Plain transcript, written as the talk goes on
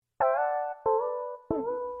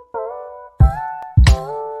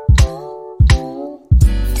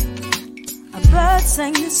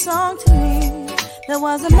sang this song to me. There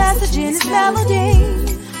was a message in its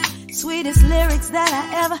melody, sweetest lyrics that I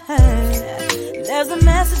ever heard. There's a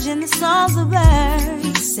message in the songs of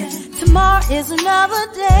birds. Tomorrow is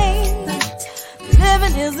another day.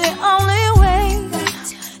 Living is the only way.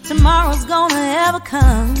 Tomorrow's gonna ever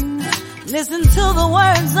come. Listen to the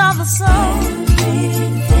words of the song.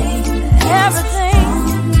 Everything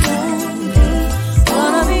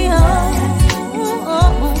gonna be alright.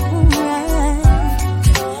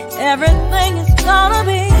 Everything is gonna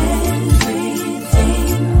be.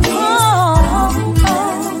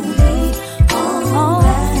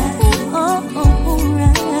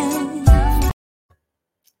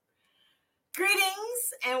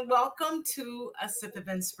 And welcome to A Sip of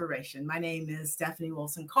Inspiration. My name is Stephanie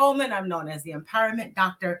Wilson Coleman. I'm known as the Empowerment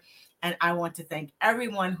Doctor, and I want to thank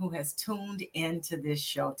everyone who has tuned into this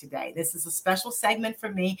show today. This is a special segment for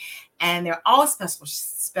me, and they're all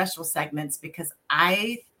special segments because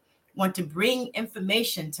I want to bring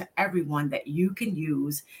information to everyone that you can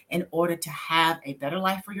use in order to have a better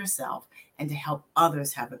life for yourself and to help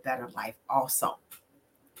others have a better life also.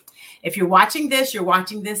 If you're watching this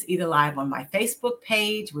either live on my Facebook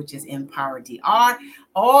page, which is EmpowerDR,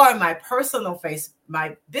 or my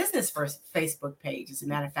business first Facebook page, as a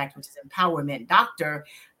matter of fact, which is Empowerment Doctor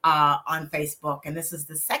on Facebook. And this is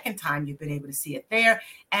the second time you've been able to see it there.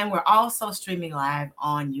 And we're also streaming live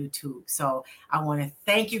on YouTube. So I want to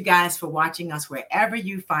thank you guys for watching us wherever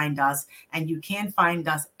you find us. And you can find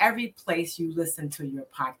us every place you listen to your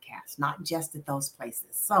podcast, not just at those places.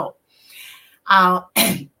 So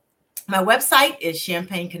my website is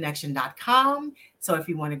champagneconnection.com. So if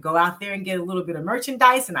you want to go out there and get a little bit of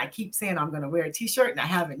merchandise, and I keep saying I'm going to wear a t-shirt, and I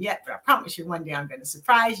haven't yet, but I promise you one day I'm going to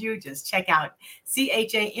surprise you. Just check out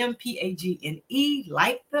CHAMPAGNE,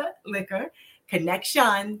 like the liquor,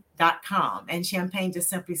 connection.com. And champagne just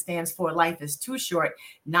simply stands for life is too short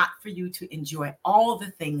not for you to enjoy all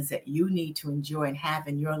the things that you need to enjoy and have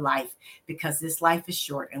in your life, because this life is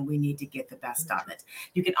short and we need to get the best of it.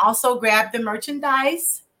 You can also grab the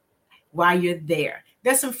merchandise while you're there.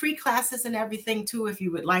 There's some free classes and everything too, if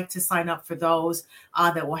you would like to sign up for those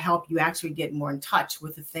that will help you actually get more in touch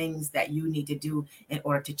with the things that you need to do in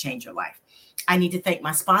order to change your life. I need to thank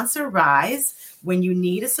my sponsor, Rise. When you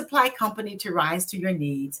need a supply company to rise to your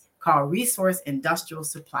needs, call Resource Industrial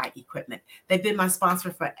Supply Equipment. They've been my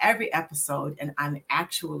sponsor for every episode, and I'm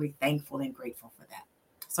actually thankful and grateful for that.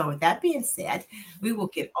 So with that being said, we will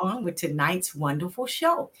get on with tonight's wonderful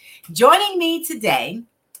show. Joining me today,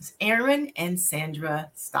 Aaron and Sandra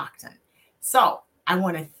Stockton. So I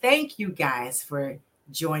want to thank you guys for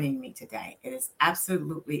joining me today. It is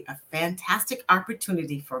absolutely a fantastic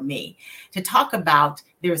opportunity for me to talk about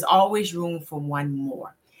there's always room for one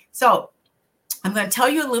more. So I'm going to tell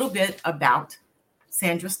you a little bit about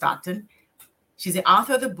Sandra Stockton. She's the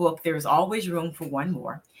author of the book, There's Always Room for One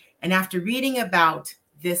More. And after reading about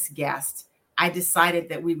this guest, I decided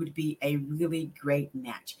that we would be a really great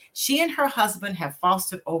match. She and her husband have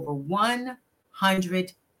fostered over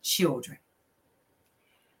 100 children.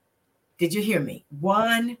 Did you hear me?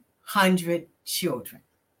 100 children.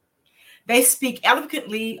 They speak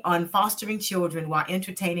eloquently on fostering children while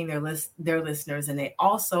entertaining their listeners. And they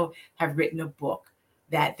also have written a book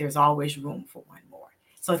that There's Always Room for One More.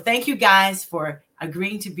 So thank you guys for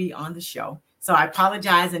agreeing to be on the show. So I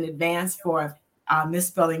apologize in advance for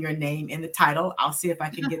misspelling your name in the title. I'll see if I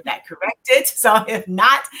can get that corrected. So if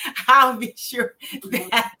not, I'll be sure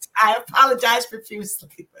that I apologize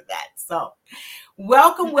profusely for that. So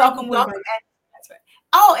welcome. And that's right.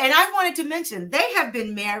 Oh, and I wanted to mention, they have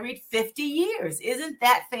been married 50 years. Isn't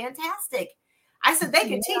that fantastic? I said they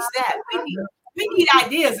can teach that. We need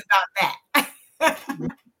ideas about that.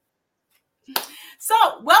 So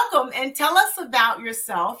welcome, and tell us about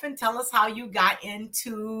yourself and tell us how you got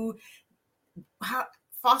into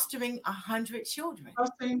fostering 100 children.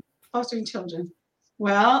 Fostering children.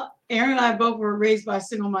 Well, Aaron and I both were raised by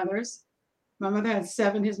single mothers. My mother had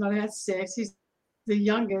 7, his mother had 6. He's the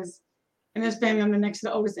youngest in his family. I'm the next to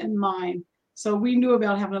the oldest in mine. So we knew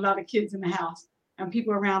about having a lot of kids in the house and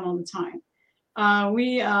people around all the time.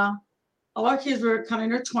 All our kids were kind of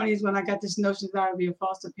in their 20s when I got this notion that I would be a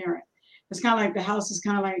foster parent. It's kind of like the house is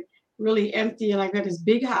kind of like really empty, and like we had this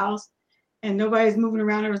big house and nobody's moving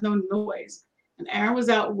around. There was no noise. And Aaron was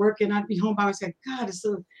out working. I'd be home by myself. God, it's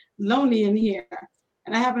so lonely in here.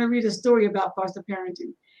 And I happened to read a story about foster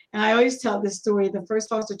parenting. And I always tell this story. The first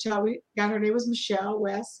foster child we got, her name was Michelle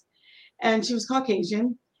West, and she was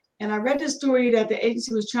Caucasian. And I read this story that the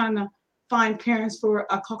agency was trying to find parents for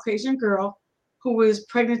a Caucasian girl who was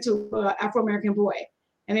pregnant to an Afro-American boy.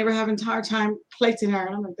 And they were having a hard time placing her.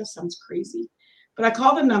 And I'm like, that sounds crazy. But I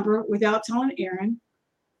called the number without telling Aaron.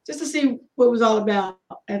 just to see what it was all about.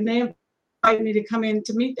 And they invited me to come in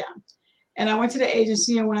to meet them. And I went to the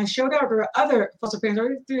agency, and when I showed up, there were other foster parents,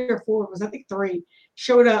 or 3 or 4, it was I think 3,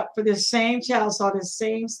 showed up for this same child, saw this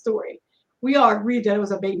same story. We all agreed that it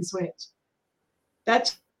was a bait and switch.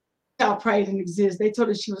 That child probably didn't exist. They told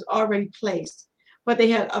us she was already placed, but they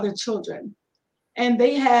had other children. And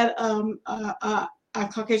they had a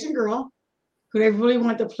Caucasian girl who they really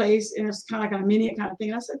wanted to place, and it's kind of like an immediate kind of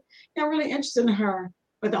thing. And I said, yeah, I'm really interested in her.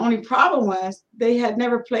 But the only problem was they had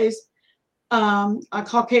never placed a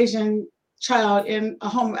Caucasian child in a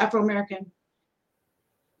home of Afro-American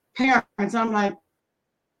parents. And I'm like,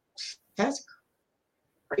 that's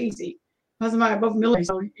crazy. Husband and I are both military,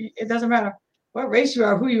 so it doesn't matter what race you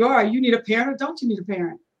are, who you are, you need a parent or don't you need a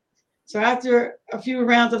parent? So after a few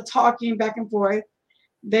rounds of talking back and forth,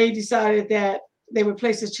 they decided that they would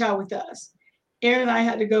place this child with us. Aaron and I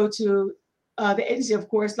had to go to the agency, of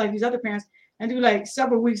course, like these other parents, and do like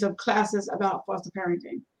several weeks of classes about foster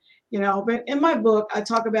parenting. But in my book, I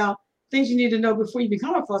talk about things you need to know before you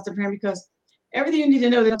become a foster parent, because everything you need to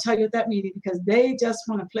know, they'll tell you at that meeting, because they just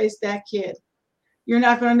want to place that kid. You're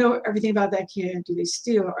not going to know everything about that kid. Do they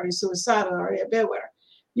steal? Are they suicidal? Are they a bedwetter?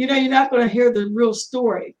 You're not going to hear the real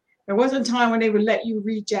story. There was a time when they would let you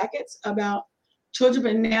read jackets about children,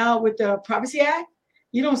 but now with the Privacy Act,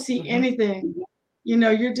 you don't see anything.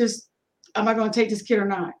 You're just, am I going to take this kid or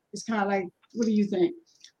not? It's kind of like, what do you think?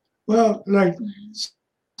 Well, like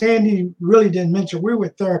Sandy really didn't mention, we were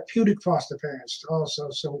therapeutic foster parents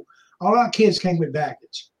also. So all our kids came with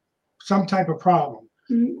baggage, some type of problem,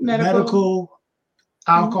 medical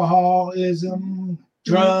alcoholism,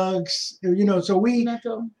 drugs, so we,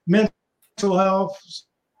 mental health.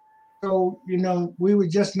 So, we were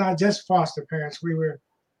just not just foster parents. We were,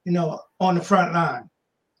 on the front line.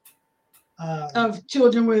 Of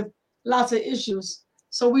children with lots of issues.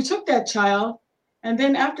 So we took that child, and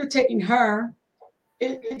then after taking her,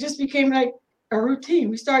 it just became like a routine.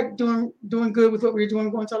 We started doing good with what we were doing,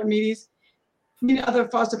 going to all the meetings, meeting other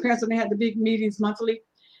foster parents, and they had the big meetings monthly.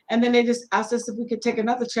 And then they just asked us if we could take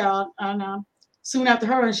another child, and soon after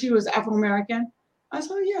her, and she was Afro-American. I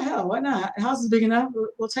said, oh, yeah, hell, why not? The house is big enough,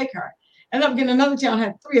 we'll take her. Ended up getting another child,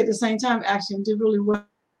 had 3 at the same time, actually, and did really well.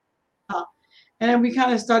 And then we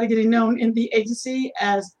kind of started getting known in the agency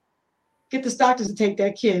as get the Stocktons to take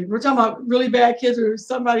that kid. We're talking about really bad kids or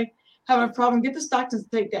somebody having a problem, get the Stocktons to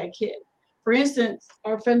take that kid. For instance,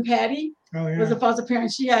 our friend Patty was a foster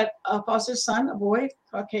parent. She had a foster son, a boy,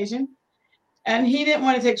 Caucasian, and he didn't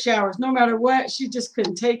want to take showers. No matter what, she just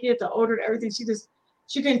couldn't take it, the odor, everything.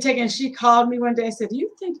 She couldn't take it. And she called me one day and said, do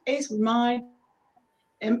you think Ace would mind?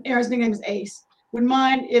 And Aaron's name is Ace. Would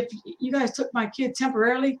mind if you guys took my kid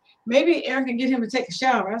temporarily? Maybe Aaron can get him to take a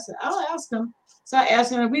shower. I said, I'll ask him. So I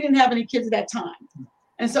asked him, and we didn't have any kids at that time.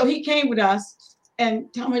 And so he came with us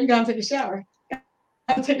and tell me, you gotta take a shower.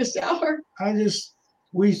 I take a shower.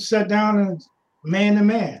 We sat down and man to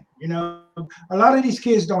man, a lot of these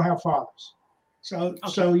kids don't have fathers. So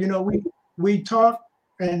we talked,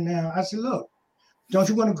 and I said, look, don't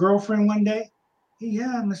you want a girlfriend one day?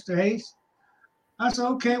 Yeah, Mr. Hayes. I said,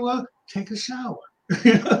 okay, well, take a shower.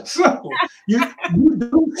 So you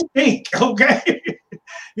do stink, okay?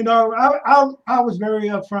 I was very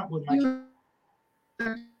upfront with my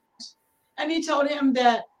kid. And he told him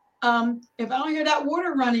that if I don't hear that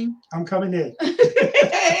water running, I'm coming in.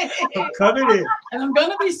 I'm coming in. And I'm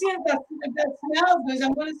gonna be seeing if that smells good.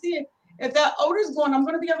 I'm gonna see it. If that odor's going, I'm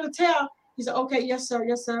gonna be able to tell. He said, okay, yes, sir,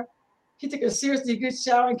 yes, sir. He took a seriously good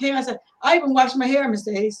shower and came. I said, I even washed my hair,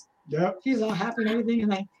 Mr. Hayes. Yep. He's all happy and everything.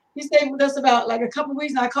 And he stayed with us about like a couple of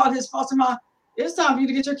weeks, and I called his foster mom. It's time for you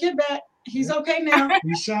to get your kid back. He's okay now.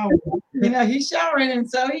 He's showering. He's showering, and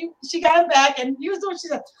so she got him back, and he was doing. She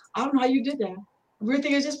said, "I don't know how you did that. The weird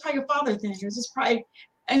thing is just probably a father thing. It was just probably."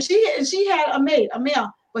 And she had a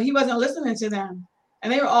male, but he wasn't listening to them,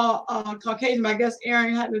 and they were all Caucasian. But I guess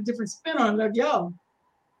Aaron had a different spin on it. Like, yo,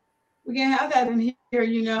 we can't have that in here,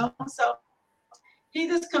 So he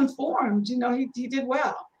just conformed. He did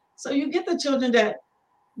well. So you get the children that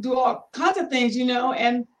do all kinds of things,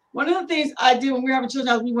 and one of the things I did when we were having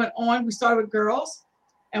children, as we went on, we started with girls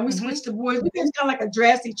and we switched to boys. We did kind of like a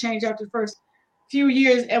drastic change after the first few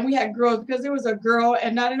years, and we had girls because there was a girl,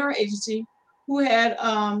 and not in our agency, who had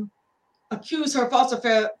accused her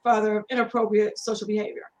foster father of inappropriate social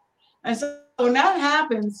behavior. And so when that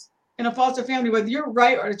happens in a foster family, whether you're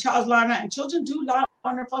right or the child's lying out, and children do lie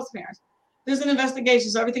on their foster parents, there's an investigation,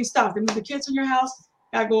 so everything stops. They move the kids in your house,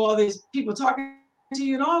 gotta go all these people talking to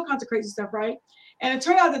you and all kinds of crazy stuff, right? And it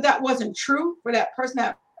turned out that wasn't true for that person,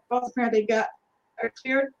 that foster parent they got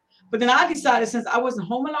cleared. But then I decided, since I wasn't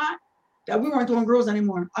home a lot, that we weren't doing girls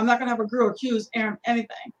anymore. I'm not going to have a girl accuse Aaron of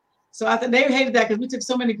anything. So I thought they hated that because we took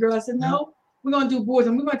so many girls. I said, no, we're going to do boys.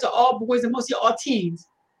 And we went to all boys and mostly all teens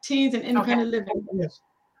and independent living. Yes.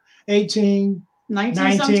 18,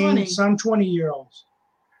 19, some 20-year-olds.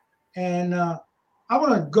 And I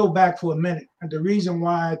want to go back for a minute. And the reason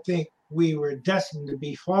why I think we were destined to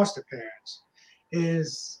be foster parents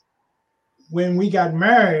is when we got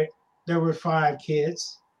married, there were 5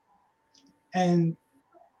 kids. And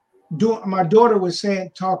my daughter was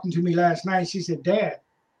talking to me last night. She said, Dad,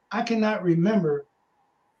 I cannot remember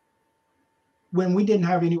when we didn't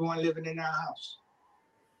have anyone living in our house.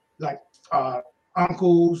 Like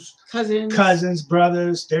uncles, cousins,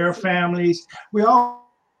 brothers, their families. We all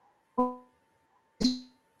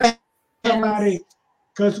somebody,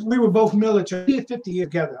 because we were both military. We had 50 years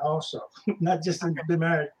together also, not just been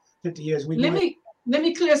married 50 years. Let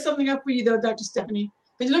me clear something up for you though, Dr. Stephanie.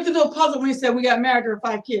 Because you looked a little puzzled when you said we got married or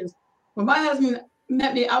 5 kids. When my husband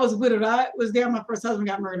met me, I was widowed. I was there when my first husband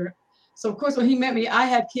got murdered. So of course, when he met me, I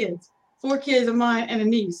had kids, 4 kids of mine and a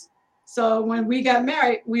niece. So when we got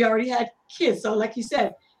married, we already had kids. So like he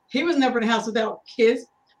said, he was never in the house without kids,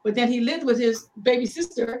 but then he lived with his baby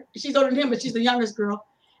sister. She's older than him, but she's the youngest girl.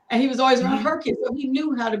 And he was always around her kids. So he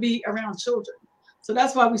knew how to be around children. So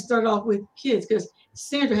that's why we started off with kids, because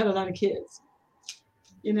Sandra had a lot of kids,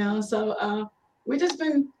 you know? So we've just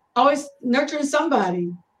been always nurturing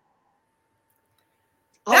somebody.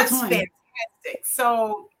 That's fantastic.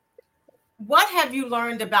 So what have you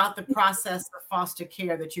learned about the process of foster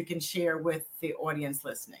care that you can share with the audience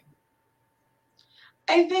listening?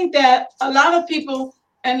 I think that a lot of people,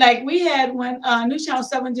 and like we had when New Channel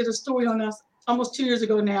 7 did a story on us almost 2 years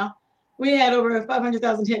ago now, we had over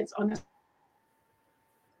 500,000 hits on that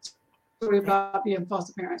story about being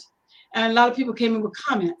foster parents. And a lot of people came in with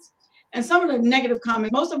comments. And some of the negative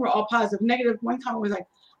comments, most of them were all positive. Negative, one comment was like,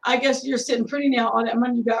 I guess you're sitting pretty now, all that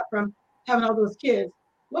money you got from having all those kids.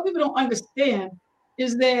 What people don't understand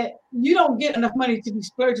is that you don't get enough money to be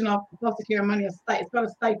splurging off foster care money. It's called a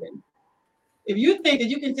stipend. If you think that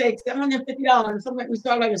you can take $750, something like we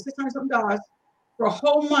started like $600 something for a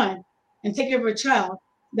whole month and take care of a child,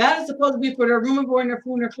 that is supposed to be for their room and board and their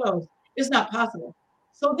food and their clothes. It's not possible.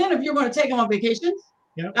 So then if you're going to take them on vacations,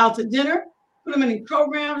 out to dinner, put them in any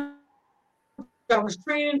program,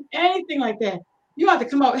 training, anything like that, you have to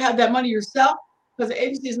come out and have that money yourself because the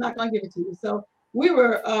agency is not going to give it to you. So we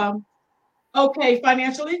were okay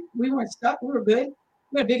financially. We weren't stuck. We were good.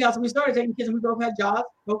 We had a big house and we started taking kids and we both had jobs,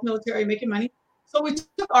 both military, making money. So we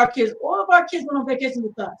took our kids. All of our kids went on vacation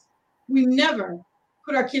with us. We never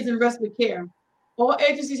put our kids in respite care. All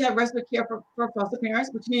agencies have respite care for foster parents,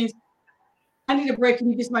 which means I need a break.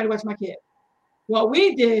 Can you get somebody to watch my kid? What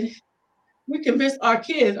we did, we convinced our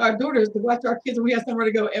kids, our daughters, to watch our kids and we had somewhere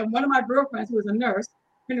to go. And one of my girlfriends, who was a nurse,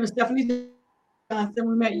 her name was Stephanie Johnson,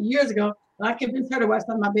 we met years ago, and I convinced her to watch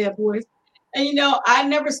some of my bad boys. And you know, I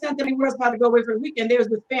never sent them anywhere else about to go away for a weekend. They was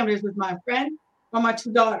with family, with my friend or my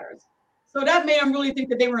 2 daughters. So that made them really think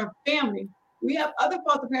that they were a family. We have other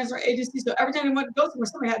foster parents or agencies, so every time they went to go somewhere,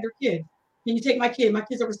 somebody had their kid. Can you take my kid? My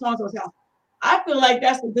kids are at so-and-so's house. I feel like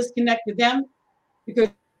that's a disconnect to them because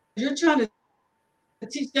you're trying to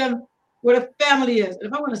teach them what a family is. And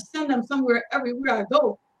if I want to send them somewhere everywhere I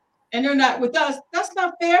go and they're not with us, that's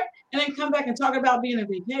not fair. And then come back and talk about being on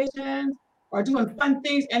vacation or doing fun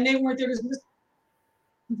things and they weren't there to listen.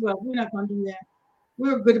 Well, we're not going to do that.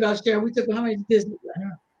 We were good about sharing. We took how many to Disney?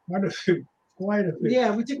 Yeah, quite a few.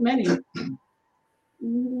 Yeah, we took many. And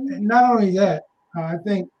not only that, I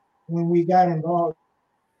think when we got involved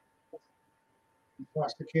in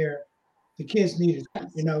foster care, the kids needed,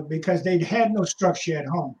 because they had no structure at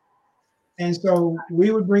home. And so we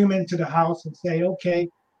would bring them into the house and say, okay,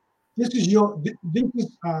 this is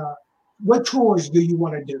what chores do you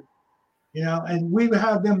want to do? And we would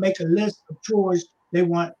have them make a list of chores they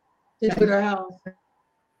want. To their house.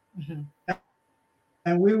 Mm-hmm.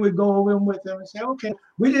 And we would go over them with them and say, okay,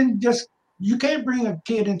 you can't bring a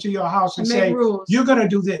kid into your house and say, rules. You're going to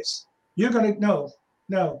do this. You're going to,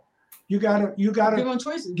 no. You gotta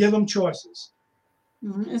give them choices.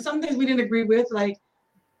 Mm-hmm. And some things we didn't agree with, like,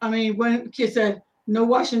 when kids said no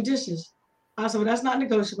washing dishes, I said, well, that's not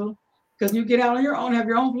negotiable because you get out on your own, have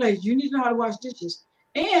your own place. You need to know how to wash dishes.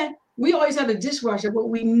 And we always had a dishwasher, but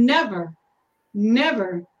we never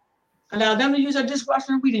allowed them to use our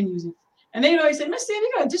dishwasher and we didn't use it. And they always say, Miss Steve,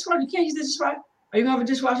 you got a dishwasher, you can't use this dishwasher. Are you gonna have a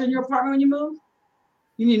dishwasher in your apartment when you move?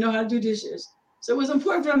 You need to know how to do dishes. So it was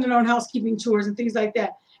important for them to learn housekeeping chores and things like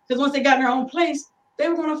that. Because once they got in their own place, they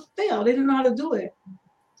were going to fail. They didn't know how to do it.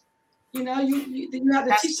 You have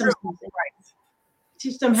to teach them something. Right.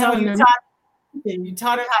 Teach them how to. You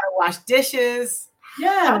taught them how to wash dishes.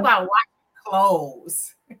 Yeah. How about washing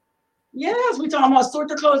clothes. Yes, we talking about sort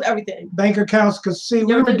their clothes, everything. Bank accounts, because see,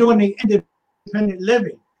 we were doing the independent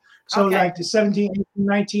living. So like the 17, 18,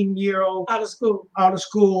 19-year-old out of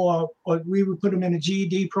school, or we would put them in a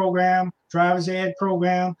GED program, driver's ed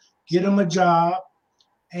program, get them a job,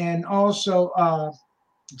 and also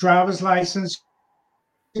driver's license.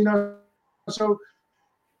 You know, so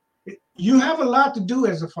you have a lot to do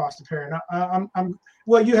as a foster parent.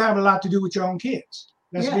 Well, you have a lot to do with your own kids.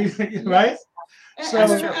 Let's be right. So,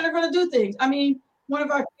 and they're going to do things. I mean, one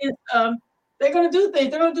of our kids, they're going to do things.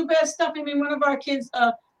 They're going to do bad stuff. I mean, one of our kids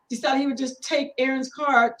decided he would just take Aaron's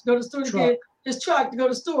car to go to the store to get his truck to go to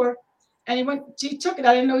the store, and he took it.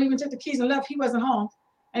 I didn't know he even took the keys and left. He wasn't home,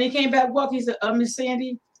 and he came back walking. He said, "Miss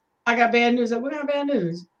Sandy, I got bad news." I said, "What kind of bad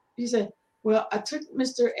news?" He said, "Well, I took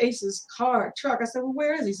Mr. Ace's truck." I said, "Well,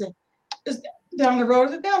 where is he?" He said, "It's down the road."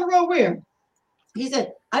 I said, "Down the road where?" He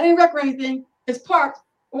said, "I didn't wreck or anything. It's parked.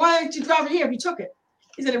 Why didn't you drive it here if you took it?"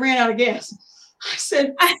 He said, "It ran out of gas." I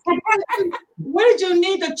said, "What did you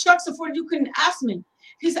need the trucks for? You couldn't ask me."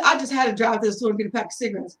 He said, "I just had to drive to the store and get a pack of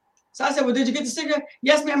cigarettes." So I said, "Well, did you get the cigarettes?"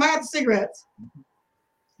 "Yes, ma'am, I got the cigarettes."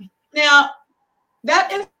 Now,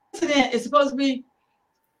 that incident is supposed to be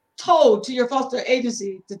told to your foster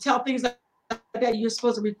agency to tell things like that. You're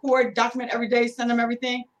supposed to record, document every day, send them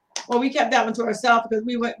everything. Well, we kept that one to ourselves because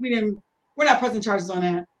we're not pressing charges on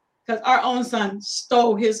that because our own son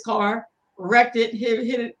stole his car, wrecked it,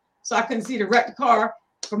 hit it, so I couldn't see the wrecked car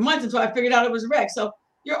for months until I figured out it was wrecked. So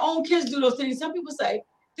your own kids do those things. Some people say,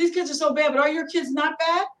 these kids are so bad, but are your kids not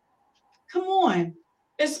bad? Come on.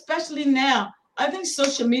 Especially now. I think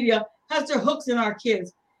social media has their hooks in our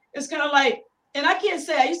kids. It's kind of like, and I can't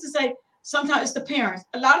say, I used to say, sometimes it's the parents.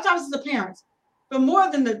 A lot of times it's the parents. But more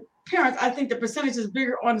than the parents, I think the percentage is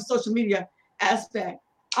bigger on the social media aspect.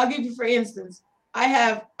 I'll give you, for instance, I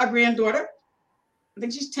have a granddaughter. I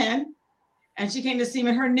think she's 10. And she came to see me,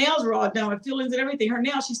 and her nails were all done with fillings and everything. Her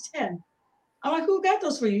nails, she's 10. I'm like, "Who got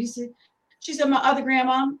those for you?" She said, "My other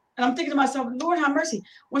grandma." And I'm thinking to myself, Lord have mercy.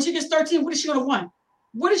 When she gets 13, what is she going to want?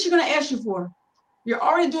 What is she going to ask you for? You're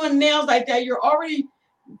already doing nails like that. You're already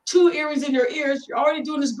 2 earrings in your ears. You're already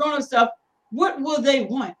doing this grown-up stuff. What will they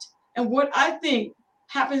want? And what I think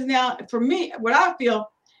happens now, for me, what I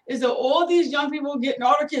feel is that all these young people getting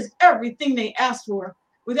all their kids everything they ask for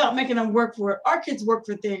without making them work for it. Our kids work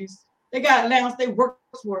for things. They got allowance, they work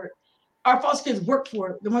for it. Our foster kids work for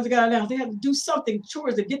it. The ones that got allowance, they have to do something,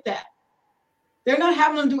 chores to get that. They're not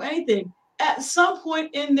having them do anything. At some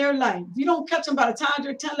point in their life, if you don't catch them by the time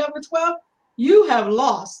they're 10, 11, or 12, you have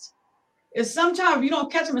lost. If sometimes you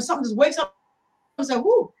don't catch them and something just wakes up and says,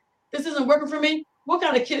 "Whoo, this isn't working for me," what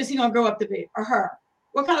kind of kid is he gonna grow up to be, or her?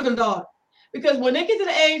 What kind of a dog? Because when they get to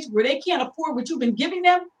the age where they can't afford what you've been giving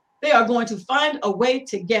them, they are going to find a way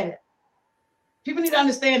to get it. People need to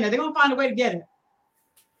understand that they're going to find a way to get it.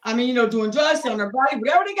 I mean, doing drugs, selling their body,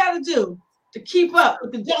 whatever they got to do to keep up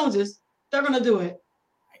with the Joneses, they're going to do it.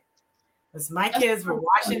 Because my kids were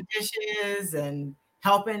washing dishes and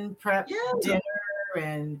helping prep dinner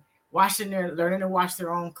and learning to wash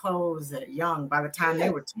their own clothes at young. By the time they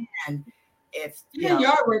were 10,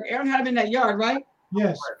 yard work. Aaron had them in that yard, right?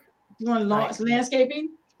 Yes. Doing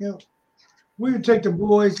landscaping. Yeah. We would take the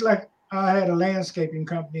boys, like I had a landscaping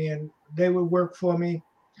company, and they would work for me,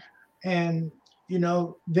 and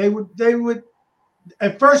they would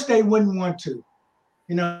at first they wouldn't want to,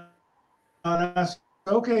 and I said,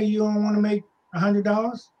 "Okay, you don't want to make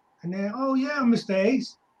 $100?" And then, "Oh yeah, Mr.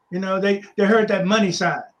 Ace," they heard that money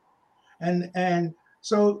sign, and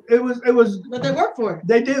so it was. But they worked for it.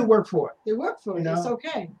 They did work for it. They worked for it. It's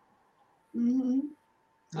okay. Mm-hmm.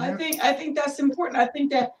 Yeah. I think that's important. I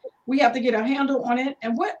think that we have to get a handle on it.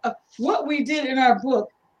 And what we did in our book,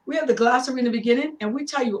 we have the glossary in the beginning, and we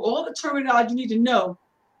tell you all the terminology you need to know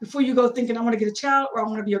before you go thinking, "I want to get a child," or "I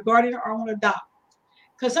want to be a guardian," or "I want to adopt."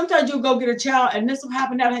 Because sometimes you'll go get a child, and this will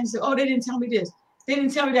happen, that, and you say, "Oh, they didn't tell me this. They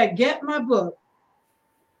didn't tell me that." Get my book.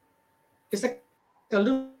 It's like a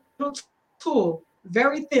little tool,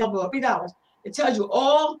 very thin book, $3. It tells you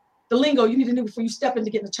all the lingo you need to know before you step into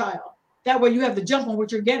getting a child. That way you have to jump on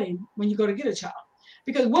what you're getting when you go to get a child.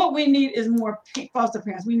 Because what we need is more foster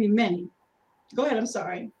parents. We need many. Go ahead. I'm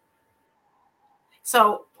sorry.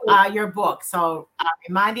 So your book. So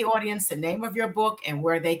remind the audience the name of your book and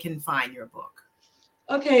where they can find your book.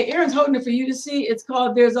 Okay. Aaron's holding it for you to see. It's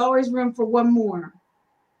called "There's Always Room for One More."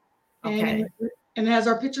 Okay. And it has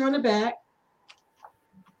our picture on the back.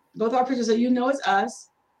 Both our pictures, so it's us.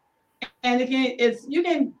 And again, you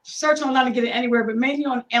can search online and get it anywhere, but mainly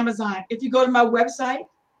on Amazon. If you go to my website,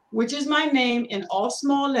 which is my name in all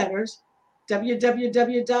small letters,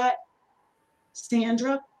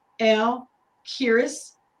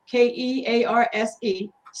 www.sandralkearse, Kearse,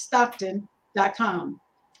 Stockton.com.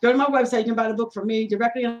 Go to my website. You can buy the book from me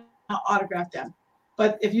directly, and I'll autograph them.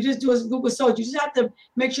 But if you just do a Google search, you just have to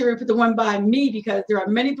make sure you put the one by me, because there are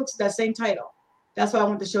many books with that same title. That's why I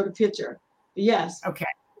want to show the picture. But yes, Okay.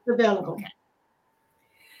 it's available. Okay.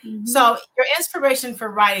 So your inspiration for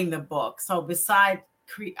writing the book. So besides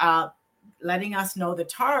letting us know the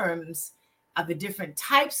terms of the different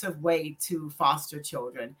types of way to foster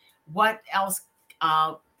children, what else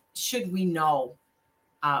should we know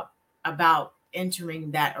about entering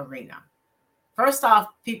that arena? First off,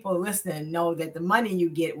 people listening know that the money you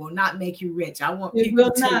get will not make you rich. I want people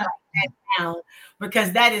to write that down,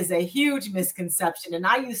 because that is a huge misconception. And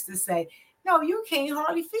I used to say, no, you can't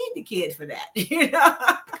hardly feed the kid for that. You know?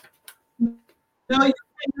 No, you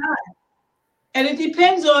cannot. And it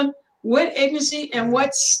depends on what agency and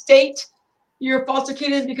what state your foster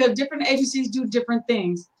kid is, because different agencies do different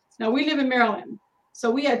things. Now, we live in Maryland, so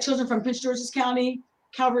we had children from Prince George's County,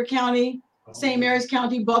 Calvert County, St. Mary's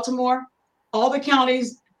County, Baltimore. All the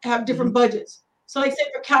counties have different budgets. So like say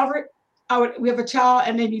for Calvert, we have a child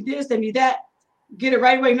and they need this, they need that. Get it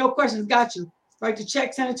right away, no questions, got you. Write the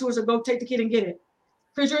check, send it to us, or go take the kid and get it.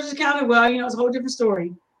 Prince George's County, well, it's a whole different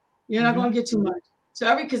story. You're not going to get too much.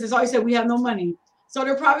 So because it's always said we have no money. So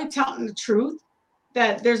they're probably telling the truth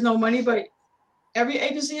that there's no money, but every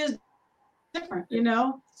agency is different,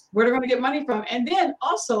 where they're going to get money from. And then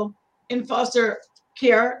also in foster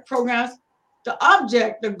care programs,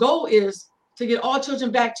 the goal is to get all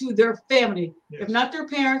children back to their family. Yes. If not their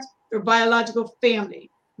parents, their biological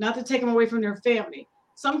family, not to take them away from their family.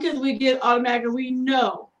 Some kids we get automatically, we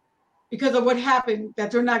know because of what happened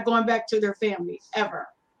that they're not going back to their family ever,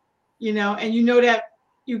 and that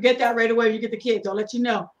you get that right away when you get the kid. They'll let you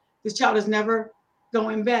know this child is never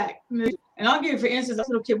going back. And I'll give you, for instance, a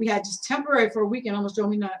little kid we had just temporary for a weekend, almost drove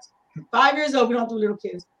me nuts. 5 years old, we don't do little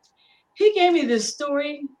kids. He gave me this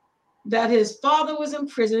story that his father was in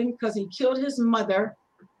prison because he killed his mother.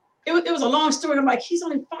 It was a long story. I'm like, he's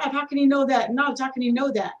only 5. How can he know that knowledge? How can he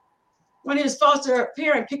know that? When his foster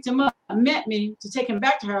parent picked him up and met me to take him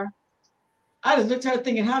back to her, I just looked at her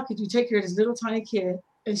thinking, how could you take care of this little tiny kid?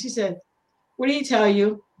 And she said, what did he tell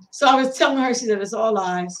you? So I was telling her, she said, it's all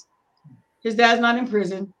lies. His dad's not in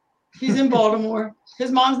prison. He's in Baltimore.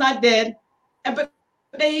 His mom's not dead. But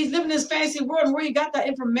he's living this fantasy world, and where he got that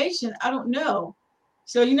information, I don't know.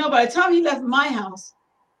 So, by the time he left my house,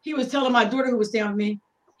 he was telling my daughter who was staying with me,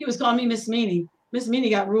 he was calling me Miss Meanie. Miss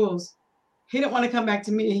Meanie got rules. He didn't want to come back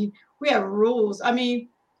to me. We have rules. I mean,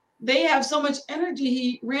 they have so much energy.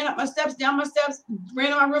 He ran up my steps, down my steps,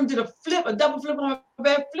 ran in my room, did a double flip on my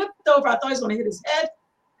bed, flipped over. I thought he was going to hit his head.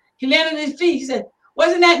 He landed on his feet. He said,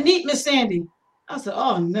 wasn't that neat, Miss Sandy? I said,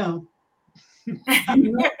 oh, no.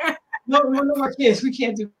 No more kids. We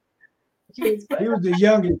can't do kids. But, he was the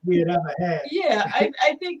youngest we had ever had. Yeah,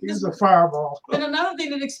 I think he was a fireball. And another thing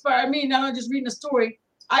that inspired me, not only just reading the story,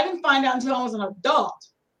 I didn't find out until I was an adult,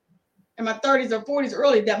 in my 30s or 40s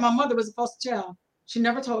early, that my mother was a foster child. She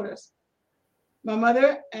never told us. My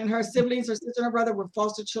mother and her siblings, her sister and her brother, were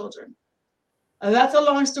foster children. That's a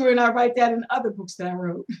long story, and I write that in other books that I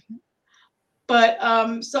wrote.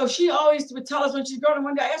 But so she always would tell us when she's grown up.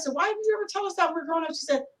 One day I asked her, why didn't you ever tell us that we're growing up? She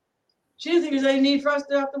said, she didn't think there's any need for us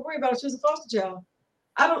to have to worry about it. She was a foster child.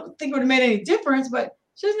 I don't think it would have made any difference, but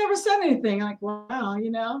she just never said anything. Like, wow,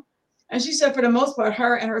 And she said for the most part,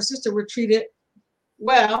 her and her sister were treated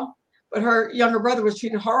well, but her younger brother was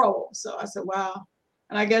treated horrible. So I said, wow.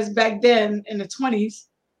 And I guess back then in the 1920s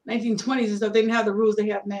and stuff, they didn't have the rules they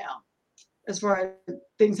have now as far as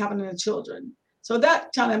things happening to children. So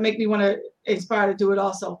that kind of made me want to inspire to do it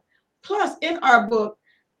also. Plus, in our book,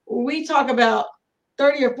 we talk about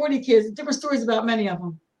 30 or 40 kids, different stories about many of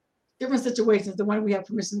them, different situations, the one we have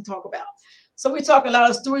permission to talk about. So we talk a lot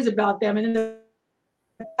of stories about them. And in the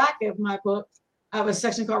back of my book, I have a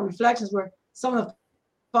section called Reflections, where some of the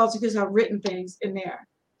foster kids have written things in there,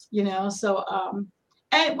 So,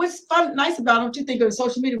 and what's nice about them, what you think of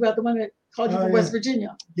social media about the one that called you from West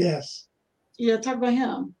Virginia? Yes. Yeah, talk about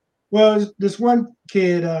him. Well, this one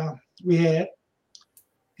kid we had,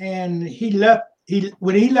 and he left.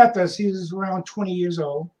 When he left us, he was around 20 years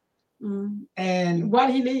old. Mm. And why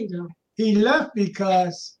did he leave, though? He left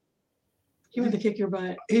because he wanted to kick your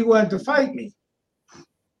butt. He wanted to fight me,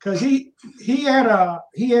 because he had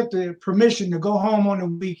the permission to go home on the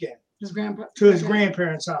weekend to his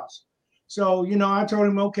grandparents' house. So I told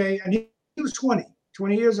him okay, and he was 20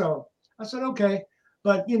 years old. I said okay,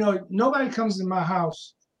 but nobody comes to my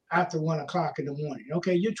house after 1 o'clock in the morning.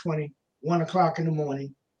 Okay, you're 20, 1 o'clock in the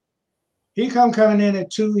morning. He coming in at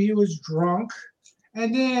 2. He was drunk,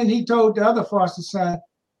 and then he told the other foster son,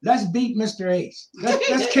 let's beat Mr. Ace.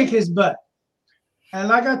 Let's kick his butt. And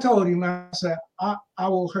like I told him, I said, I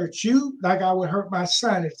will hurt you like I would hurt my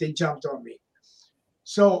son if they jumped on me.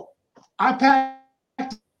 So I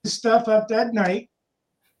packed his stuff up that night,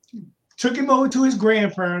 took him over to his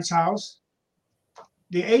grandparents' house.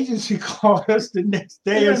 The agency called us the next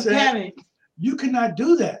day and said, you cannot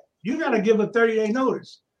do that. You got to give a 30-day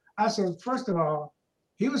notice. I said, first of all,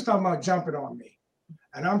 he was talking about jumping on me.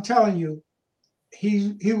 And I'm telling you,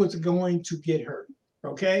 he was going to get hurt.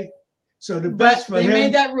 Okay? So the best for him. They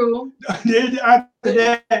made that rule. After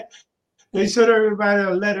that, they sent everybody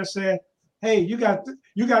a letter saying, hey, you got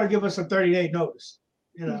to give us a 30-day notice.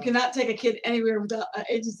 You cannot take a kid anywhere without an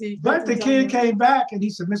agency. But the kid came back and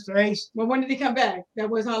he said, Mr. Ace. Well, when did he come back? That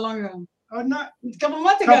was how long ago? Not a couple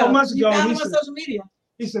months ago. You found him on said, social media.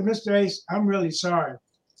 He said, Mr. Ace, I'm really sorry.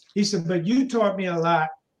 He said, but you taught me a lot.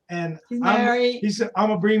 And he's married. He said, I'm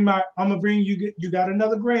gonna bring you. You got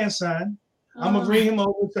another grandson. I'm gonna bring him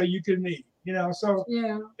over so you can meet. So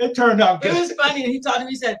yeah, it turned out good. It was funny. He told me,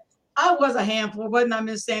 he said, I was a handful, wasn't I,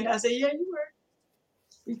 Miss Sandra? I said, yeah, you were.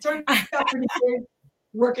 He turned out pretty good,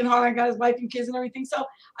 working hard and got his wife and kids and everything. So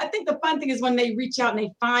I think the fun thing is when they reach out and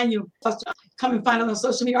they find you, come and find us on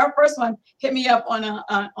social media. Our first one hit me up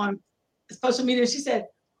on social media. She said,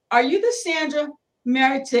 are you the Sandra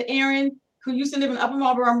married to Aaron who used to live in Upper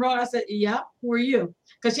Marlboro Road? I said, yeah, who are you?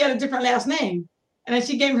 Because she had a different last name. And then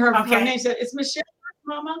she gave me her name. She said, it's Michelle,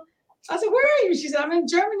 Mama. I said, where are you? She said, I'm in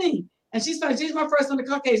Germany. And she's funny. She's my first one, the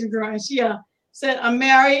Caucasian girl. And she said, I'm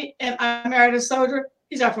married and I married a soldier.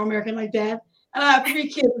 He's Afro-American like that. And I have 3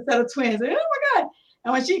 kids instead of twins. And, oh my God.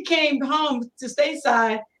 And when she came home to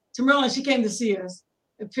stateside, to Maryland, she came to see us.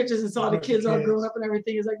 The pictures and saw the kids all grown up and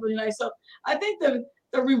everything is like really nice. So I think the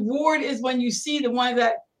reward is when you see the ones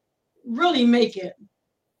that really make it.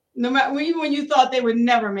 No matter, even when you thought they would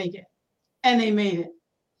never make it. And they made it.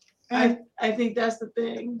 I think that's the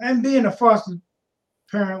thing. And being a foster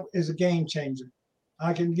parent is a game changer.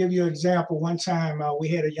 I can give you an example. One time we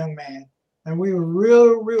had a young man and we were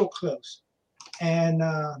real close. And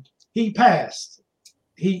he passed.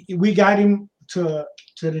 We got him to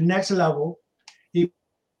the next level. He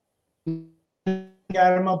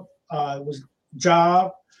got him up, was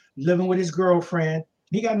job, living with his girlfriend.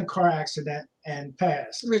 He got in a car accident and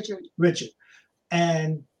passed. Richard.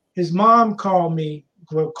 And his mom called me,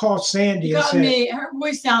 called Sandy and said, her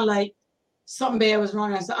voice sounded like something bad was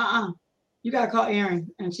wrong. I said, you got to call Aaron.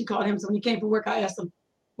 And she called him. So when he came from work, I asked him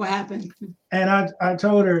what happened. And I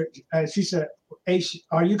told her, she said, hey,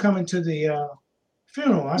 are you coming to the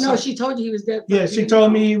funeral? I said, she told you he was dead. Yeah, she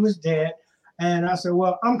told me he was dead. And I said,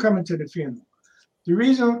 well, I'm coming to the funeral. The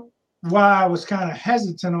reason why I was kind of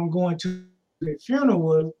hesitant on going to the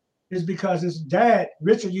funeral is because his dad,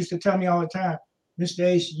 Richard, used to tell me all the time, Mr.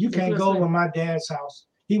 Ace, you can't go to my dad's house.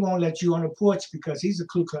 He won't let you on the porch because he's a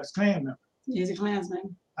Ku Klux Klan member. He's a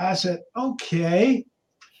Klansman. I said, okay.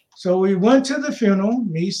 So we went to the funeral,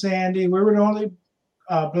 me, Sandy, we were the only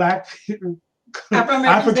Black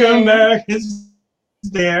African Americans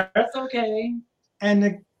there. That's okay.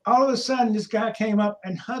 And all of a sudden, this guy came up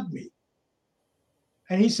and hugged me.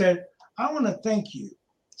 And he said, I want to thank you.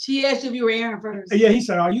 She asked you if you were Aaron first. Yeah, he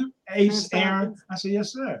said, are you Ace Aaron? I said,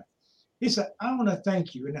 yes, sir. He said, I want to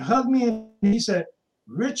thank you. And he hugged me and he said,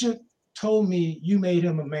 Richard told me you made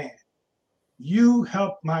him a man. You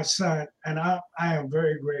helped my son, and I am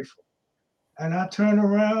very grateful. And I turned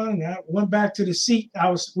around and I went back to the seat.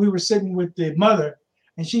 We were sitting with the mother,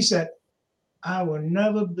 and she said, I will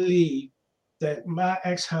never believe that my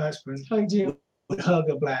ex-husband would hug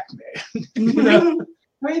a Black man. You know?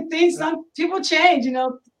 I mean, people change,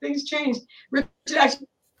 things change. Richard actually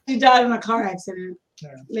died in a car accident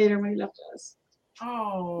later when he left us.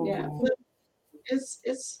 Oh. Yeah.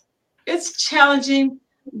 It's challenging,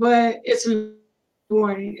 but it's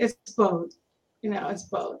rewarding. It's both. It's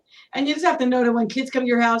both. And you just have to know that when kids come to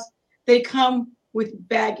your house, they come with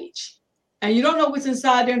baggage. And you don't know what's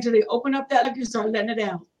inside there until they open up that luggage and start letting it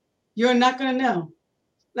out. You're not going to know.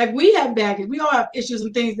 Like, we have baggage. We all have issues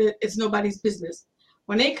and things that it's nobody's business.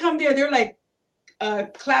 When they come there, they're like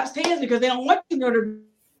clasped hands because they don't want you to know their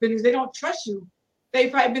business. They don't trust you.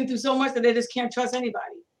 They've probably been through so much that they just can't trust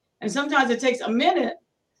anybody. And sometimes it takes a minute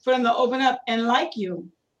for them to open up and like you,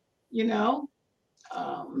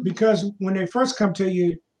 Because when they first come to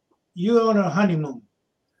you, you're on a honeymoon.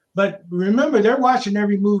 But remember, they're watching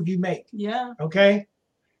every move you make. Yeah. Okay?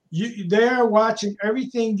 They're watching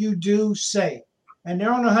everything you do, say. And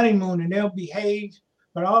they're on a honeymoon and they'll behave.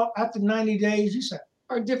 But after 90 days, you say,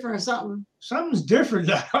 or different or something. Something's different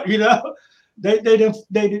now,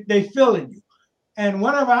 They feeling you. And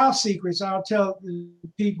one of our secrets, I'll tell the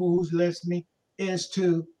people who's listening, is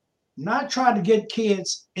to not try to get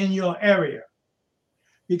kids in your area.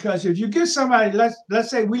 Because if you get somebody, let's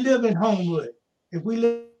say we live in Homewood. If we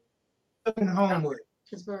live in Homewood,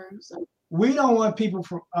 we don't want people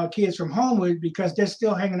from kids from Homewood because they're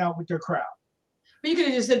still hanging out with their crowd. But you could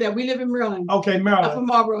have just said that. We live in Maryland. Okay, Maryland. Up in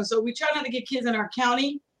Marlboro. So we try not to get kids in our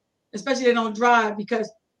county, especially they don't drive,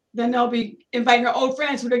 because then they'll be inviting their old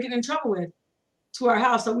friends who they're getting in trouble with to our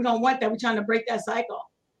house. So we don't want that. We're trying to break that cycle.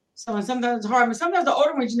 So and sometimes it's hard. But sometimes the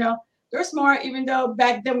older ones, they're smart, even though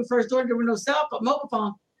back then we first started, there were no mobile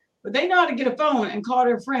phone. But they know how to get a phone and call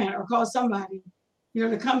their friend or call somebody,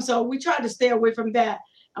 to come. So we tried to stay away from that.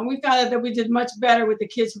 And we found out that we did much better with the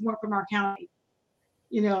kids who weren't from our county,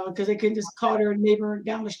 because they couldn't just call their neighbor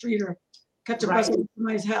down the street or catch a bus to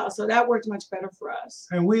somebody's house. So that worked much better for us.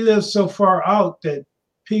 And we live so far out that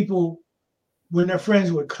people, when their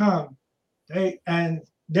friends would come,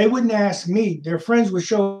 they wouldn't ask me. Their friends would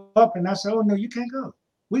show up and I said, "Oh no, you can't go.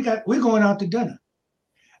 We're going out to dinner."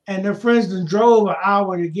 And their friends then drove an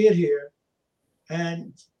hour to get here,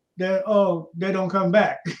 and they don't come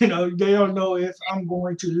back. They don't know if I'm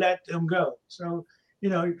going to let them go. So,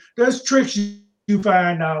 there's tricks you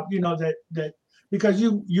find out, that because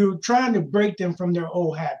you're trying to break them from their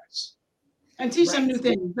old habits. And teach them new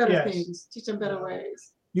things, better things, teach them better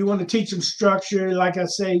ways. You want to teach them structure. Like I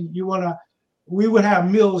say, we would have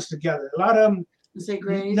meals together. A lot of them say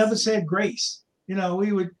grace. Never said grace.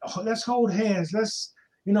 We would, let's hold hands. Let's,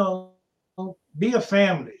 be a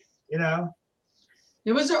family,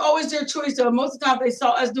 It was always their choice, though. Most of the time they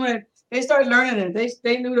saw us doing it, they started learning it.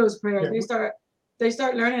 They knew those prayers. Yeah. They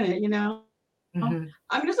start learning it, Mm-hmm.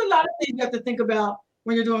 I mean, there's a lot of things you have to think about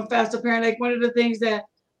when you're doing foster parent. Like one of the things that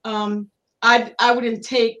I wouldn't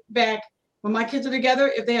take back when my kids are together,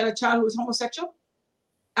 if they had a child who was homosexual,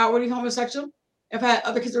 outwardly homosexual, if I had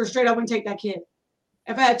other kids that were straight, I wouldn't take that kid.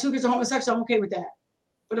 If I had two kids that are homosexual, I'm okay with that.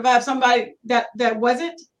 But if I have somebody that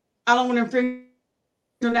wasn't, I don't want to infringe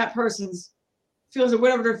on that person's feelings or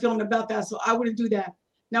whatever they're feeling about that. So I wouldn't do that.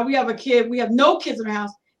 Now we have no kids in our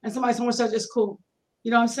house, and somebody's homosexual, it's cool.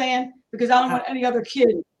 You know what I'm saying? Because I don't want any other kid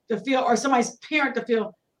to feel, or somebody's parent to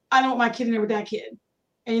feel, I don't want my kid in there with that kid.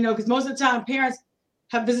 And because most of the time parents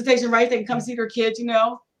have visitation rights, they can come see their kids,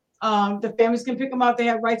 the families can pick them up, they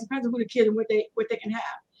have rights, depends on who the kid and what they can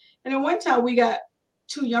have. And then one time we got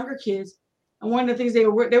two younger kids, and one of the things they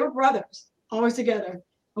were brothers, always together.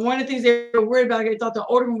 And one of the things they were worried about, they thought the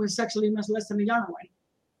older one was sexually much less than the younger one.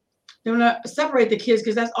 They want to separate the kids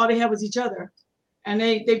because that's all they had was each other. And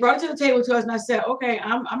they brought it to the table to us, and I said, "Okay,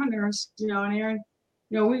 I'm a nurse, and Aaron,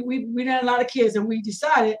 we had a lot of kids, and we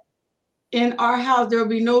decided in our house there will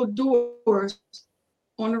be no doors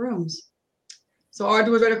on the rooms. So our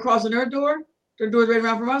doors right across from their door, their doors right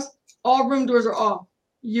around from us. All room doors are off.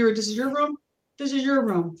 This is your room. This is your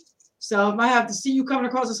room. So if I have to see you coming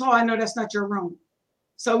across this hall, I know that's not your room.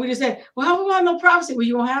 So we just said, well, how do we have no privacy? Well,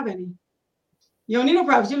 you won't have any. You don't need no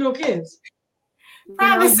privacy. You're little kids.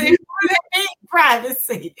 Privacy.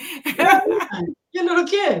 Privacy. You're a little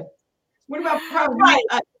kid. What about privacy? Right.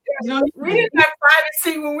 We didn't have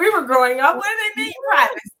privacy when we were growing up. What do they mean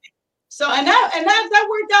privacy? So and that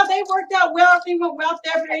worked out. They worked out well. They went well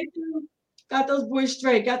there. They got those boys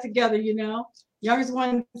straight. Got together. Youngest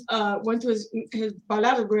one went to his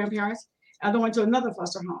biological grandparents. Other went to another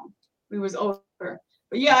foster home when he was older.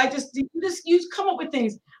 But yeah, you come up with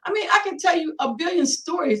things. I mean, I can tell you a billion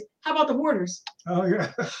stories. How about the hoarders? Oh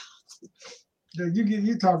yeah.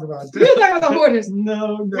 You talk about that. You talk about the hoarders.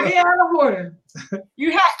 No. We had a hoarder.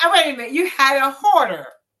 You had a hoarder.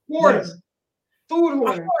 Hoarders. Food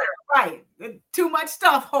hoarder. Right. Too much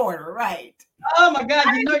stuff hoarder, right. Oh my God,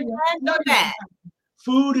 you know that.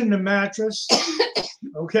 Food in the mattress.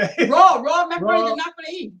 Okay. Raw macaroni you're not gonna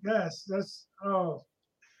eat. Yes, that's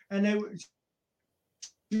and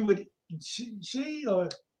she would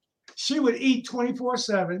eat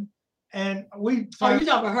 24/7. And we. Oh, you talking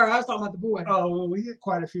about her? I was talking about the boy. Oh, well, we get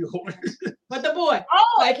quite a few hoarders. But the boy.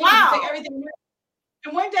 Oh, he wow. would take everything.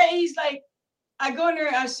 And one day he's like, I go in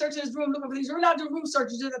there, I search his room, looking for things. We're allowed to do room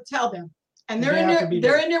searches, just to tell them. And they're in there.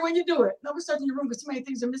 They're in there when you do it. No, we're searching your room because too many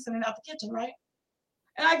things are missing out the kitchen, right?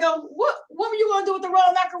 And I go, what were you gonna do with the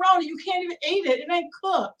raw macaroni? You can't even eat it. It ain't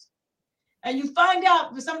cooked. And you find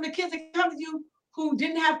out for some of the kids that come to you who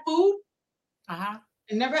didn't have food, and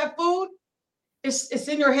never have food. It's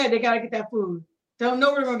in your head. They got to get that food. They don't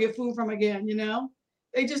know where they're going to get food from again,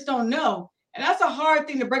 They just don't know. And that's a hard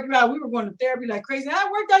thing to break about. We were going to therapy like crazy. And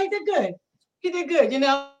I worked out. He did good.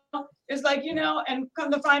 It's like, and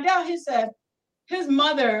come to find out, he said his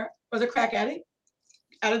mother was a crack addict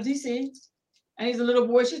out of D.C. And he's a little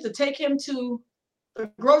boy. She used to take him to the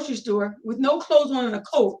grocery store with no clothes on and a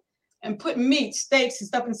coat and putting meat, steaks, and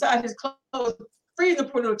stuff inside his clothes, freezing the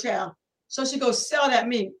poor little child. So she goes sell that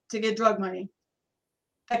meat to get drug money.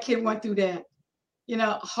 That kid went through that. You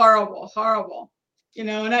know, horrible, horrible. You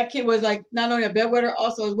know, and that kid was like not only a bedwetter,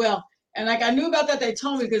 also as well. And like I knew about that, they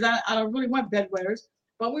told me because I don't really want bedwetters.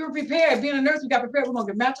 But we were prepared. Being a nurse, we got prepared. We're gonna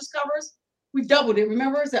get mattress covers. We doubled it.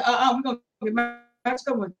 Remember? Said, we're gonna get mattress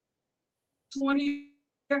covers 20.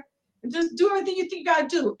 And just do everything you think you gotta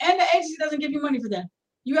do. And the agency doesn't give you money for that.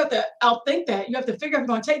 You have to outthink that. You have to figure out if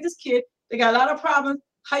you're gonna take this kid. They got a lot of problems.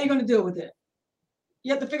 How are you gonna deal with it?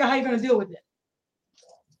 You have to figure out how you're gonna deal with it.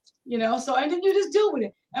 You know, so and then you just deal with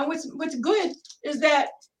it. And what's good is that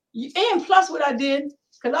and plus what I did,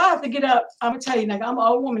 because I have to get up, I'm gonna tell you, like I'm an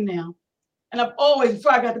old woman now. And I've always,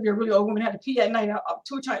 before I got to be a really old woman, had to pee at night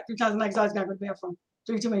 2 or 3 times a night because I always got to go to the bathroom,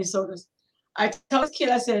 drink too many sodas. I tell this kid,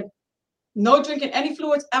 I said, no drinking any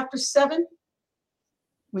fluids after 7.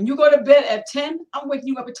 When you go to bed at 10, I'm waking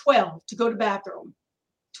you up at 12 to go to the bathroom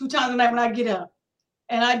 2 times a night when I get up.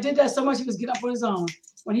 And I did that so much he was getting up on his own.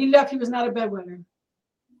 When he left, he was not a bedwetter.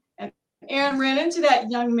 And Aaron ran into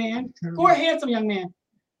that young man, poor handsome young man,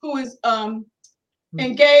 who is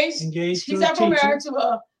engaged. He's actually married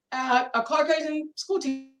to a Caucasian school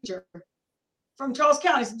teacher from Charles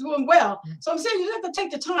County. He's doing well. So I'm saying you have to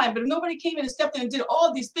take the time. But if nobody came in and stepped in and did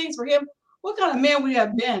all these things for him, what kind of man would he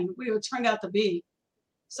have been? Would he have turned out to be?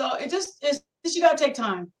 So it just is. You got to take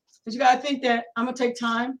time. But you got to think that I'm gonna take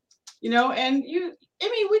time, you know. And we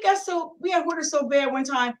had water so bad one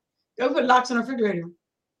time they put locks on the refrigerator.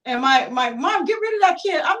 And my mom, get rid of that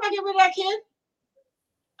kid. I'm not getting rid of that kid.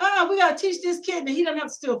 We gotta teach this kid that he doesn't have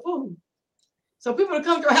to steal food. So people would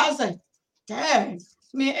come to our house and say, dang,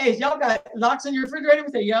 me and Ace, y'all got locks on your refrigerator?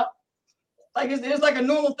 We say, yep. Like it's like a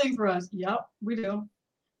normal thing for us. Yep, we do.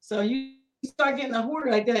 So you start getting a hoarder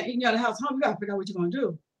like that, eating out of the house home, you gotta figure out what you're gonna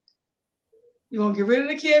do. You're gonna get rid of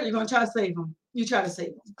the kid, or you're gonna try to save him. You try to save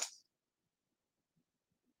him.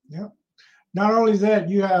 Yep. Not only that,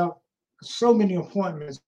 you have so many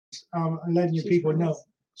appointments. I'm letting you people know.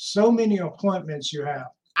 So many appointments you have.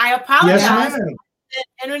 I apologize. Yes, ma'am. The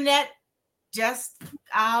internet just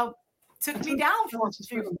took me down for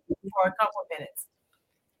a couple of minutes.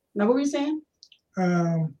 Now, what were you saying?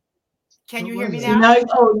 Can you hear me now? No, I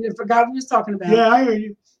forgot what you was talking about. Yeah, I hear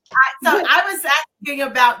you. I was asking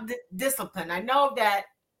about discipline. I know that,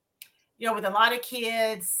 you know, with a lot of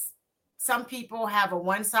kids, some people have a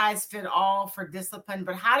one-size-fits-all for discipline,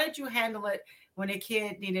 but how did you handle it when a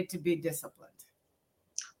kid needed to be disciplined?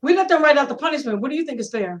 We let them write out the punishment. What do you think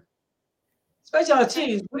is fair? Especially our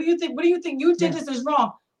teens. What do you think? What do you think? You did this is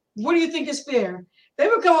wrong. What do you think is fair? They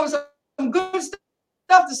would come up with some good stuff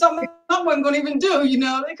that something I wasn't going to even do. You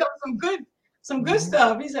know, they come with some good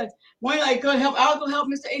stuff. He said, "One like go help. I'll go help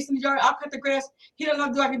Mr. Ace in the yard. I'll cut the grass. He doesn't know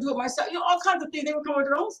to do. I can do it myself. You know, all kinds of things. They would come with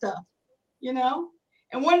their own stuff. You know,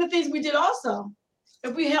 and one of the things we did also,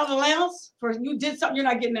 if we held allowance for you did something, you're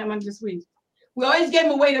not getting that money this week. We always gave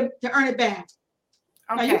them a way to earn it back.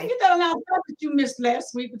 Okay. Now you can get that allowance that you missed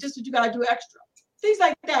last week, but just what you got to do extra. Things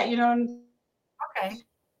like that, you know. Okay. I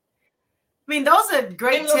mean, those are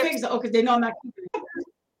great tips. Because they know I'm not keeping it.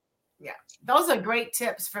 Yeah, those are great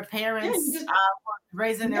tips for parents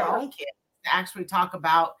raising their own kids to actually talk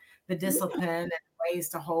about the discipline and ways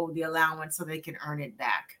to hold the allowance so they can earn it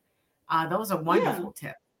back. Those are wonderful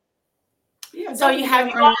tips. Yeah. So you all had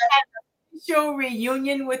a official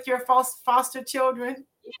reunion with your foster children?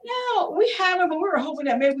 Yeah, we haven't, but we were hoping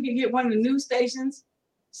that maybe we can get one of the news stations,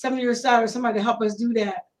 some of your side or somebody to help us do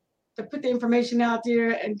that, to put the information out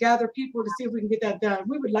there and gather people to see if we can get that done.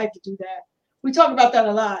 We would like to do that. We talk about that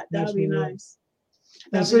a lot. That would be nice.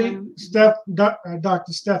 And see,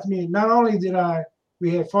 Dr. Stephanie, not only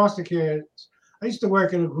we had foster kids, I used to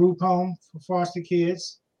work at a group home for foster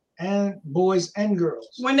kids and boys and girls.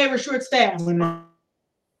 When they were short staffed.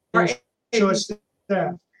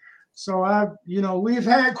 So we've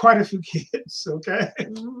had quite a few kids, okay?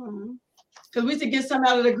 Because we used to get some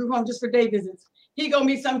out of the group home just for day visits. He go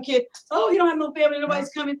meet some kid. Oh, he don't have no family, nobody's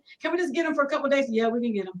coming. Can we just get him for a couple of days? Yeah, we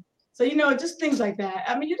can get him. So just things like that.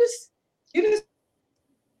 I mean, you just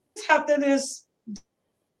have to just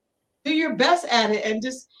do your best at it and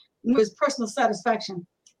just with personal satisfaction.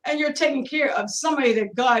 And you're taking care of somebody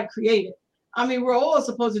that God created. I mean, we're all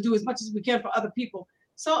supposed to do as much as we can for other people.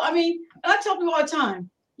 So I mean, and I tell people all the time,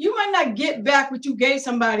 you might not get back what you gave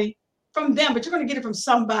somebody from them, but you're going to get it from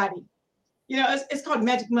somebody. It's called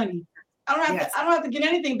magic money. I don't have to get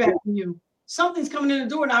anything back from you. Something's coming in the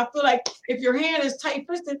door, and I feel like if your hand is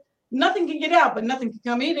tight-fisted, nothing can get out, but nothing can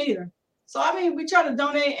come in either. So I mean, we try to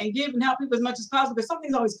donate and give and help people as much as possible because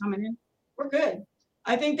something's always coming in. We're good.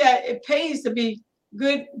 I think that it pays to be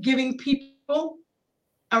good giving people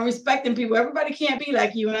I'm respecting people. Everybody can't be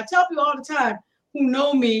like you. And I tell people all the time who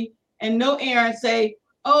know me and know Aaron, say,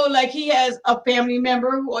 oh, like he has a family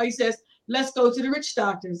member who always says, let's go to the rich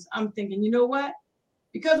doctors. I'm thinking, you know what?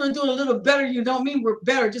 Because we're doing a little better, you don't mean we're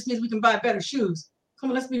better. It just means we can buy better shoes.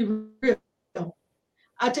 Come on, let's be real.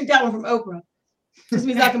 I took that one from Oprah. Just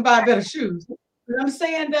means I can buy better shoes. But I'm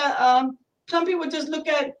saying that some people just look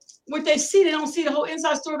at what they see. They don't see the whole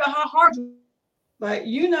inside story about how hard. But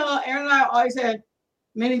you know, Aaron and I always had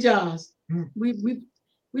many jobs.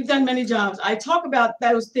 We've done many jobs. I talk about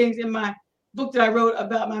those things in my book that I wrote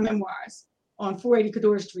about my memoirs on 480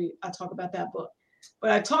 Cador Street. I talk about that book.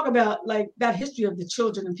 But I talk about like that history of the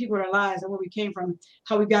children and people in our lives and where we came from,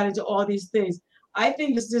 how we got into all these things. I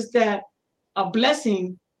think it's just that a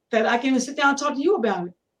blessing that I can even sit down and talk to you about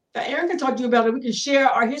it. That Aaron can talk to you about it. We can share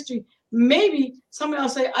our history. Maybe someone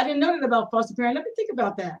else say, I didn't know that about foster parent. Let me think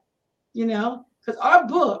about that. You know, because our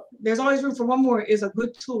book, There's Always Room for One More, is a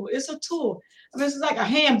good tool. It's a tool. I mean, it's like a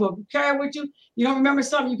handbook. You carry it with you. You don't remember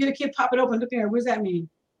something. You get a kid, pop it open, look at it. What does that mean?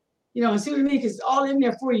 You know, and see what it means. Because it's all in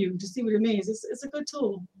there for you to see what it means. It's a good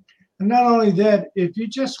tool. And not only that, if you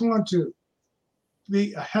just want to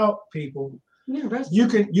help people, you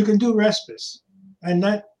can do respite. And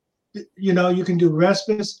that, you know, you can do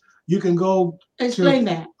respite. You can go. Explain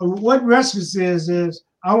that. What respite is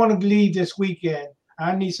I want to leave this weekend.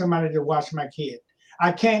 I need somebody to watch my kid.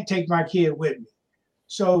 I can't take my kid with me.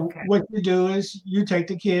 So what you do is you take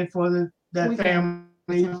the kid for that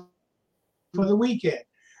family for the weekend.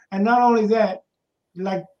 And not only that,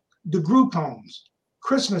 like the group homes,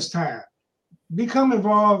 Christmas time, become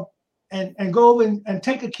involved and go and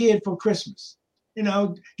take a kid for Christmas. You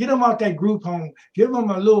know, get them out that group home, give them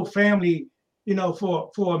a little family, you know,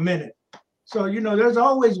 for a minute. So, you know, there's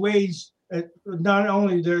always ways, not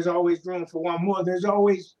only there's always room for one more, there's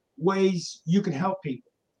always ways you can help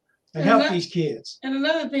people and help these kids. And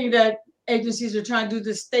another thing that agencies are trying to do,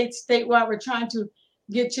 statewide, we're trying to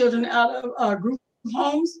get children out of group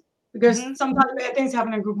homes because sometimes bad things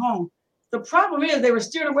happen in group homes. The problem is they were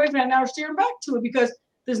steered away from that, now we're steering back to it because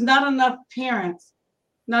there's not enough parents,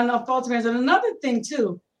 not enough foster parents. And another thing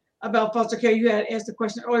too about foster care, you had asked the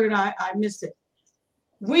question earlier and I missed it.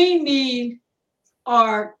 We need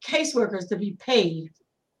our caseworkers to be paid.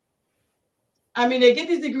 I mean, they get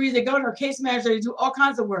these degrees, they go to our case manager, they do all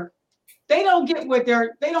kinds of work. They don't get what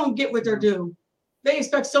they're due. The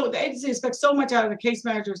agency expects so much out of the case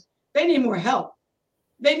managers. They need more help.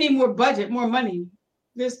 They need more budget, more money.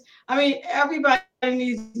 Everybody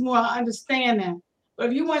needs more. I understand that. But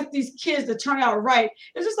if you want these kids to turn out right,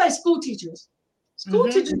 it's just like school teachers. School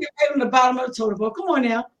teachers get paid on the bottom of the totem pole. Come on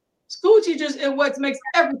now. School teachers is what makes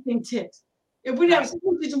everything tick. If we didn't have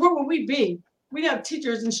school teachers, where would we be? We have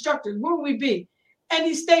teachers, instructors, where would we be? And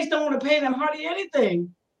these states don't want to pay them hardly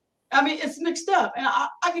anything. I mean, it's mixed up. And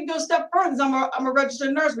I can go a step further. I'm a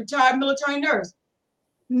registered nurse, retired military nurse.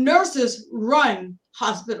 Nurses run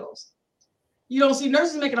hospitals. You don't see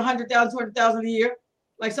nurses making $100,000, $200,000 a year,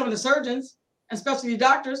 like some of the surgeons and specialty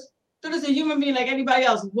doctors. They're just a human being like anybody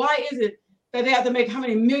else. Why is it that they have to make how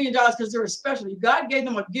many $1 million because they're a specialty? God gave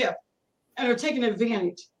them a gift, and they're taking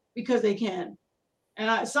advantage because they can.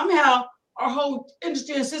 And somehow our whole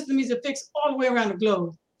industry and system needs to fix all the way around the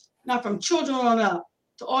globe, not from children on up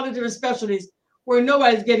to all the different specialties where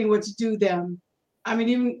nobody's getting what's due them. I mean,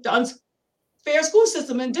 even the unfair school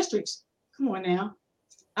system in districts. Come on now.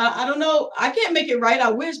 I don't know. I can't make it right. I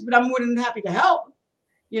wish, but I'm more than happy to help.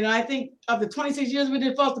 You know, I think of the 26 years we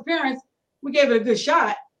did foster parents, we gave it a good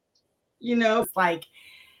shot. You know, it's like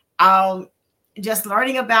just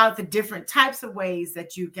learning about the different types of ways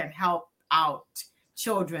that you can help out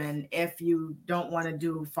children if you don't want to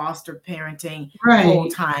do foster parenting full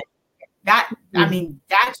time. That I mean,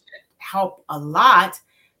 that should help a lot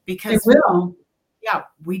because it will.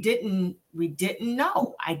 We didn't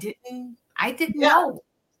know. I didn't know.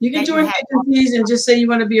 You can join agencies and just say you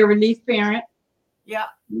want to be a relief parent. Yeah.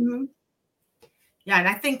 Mm-hmm. Yeah, and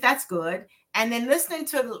I think that's good. And then listening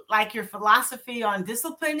to like your philosophy on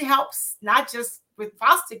discipline helps not just with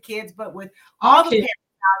foster kids, but with all the parents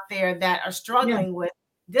out there that are struggling with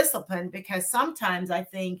discipline, because sometimes I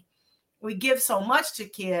think we give so much to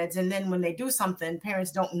kids, and then when they do something,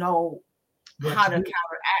 parents don't know how to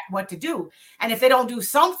counteract what to do. And if they don't do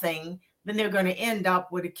something, then they're going to end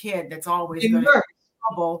up with a kid that's always going to be in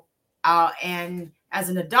trouble and as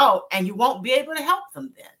an adult, and you won't be able to help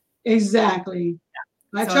them then. Exactly.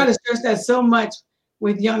 I try to stress that so much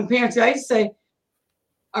with young parents. I used to say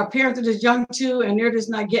our parents are just young too, and they're just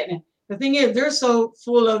not getting it. The thing is, they're so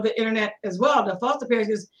full of the internet as well. The foster parents,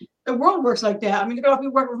 because the world works like that. I mean, look at all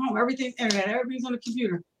people work from home. Everything's internet. Everything's on the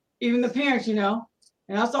computer. Even the parents, you know.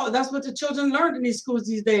 And that's what the children learned in these schools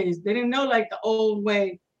these days. They didn't know like the old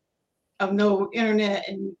way of no internet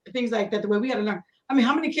and things like that, the way we had to learn. I mean,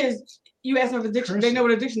 how many kids you ask them for the dictionary, they know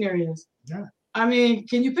what a dictionary is? Yeah. I mean,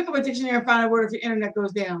 can you pick up a dictionary and find a word if your internet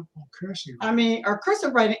goes down? Oh, cursive. I mean, or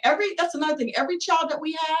cursive writing. That's another thing. Every child that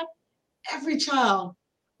we had, every child,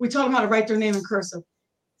 we taught them how to write their name in cursive.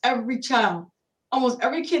 Every child. Almost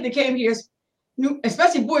every kid that came here,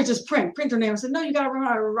 especially boys, just print their name. I said, no, you got to learn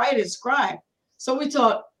how to write it, scribe. So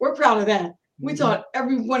we're proud of that. We taught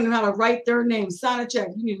everyone how to write their name, sign a check.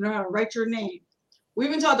 You need to know how to write your name. We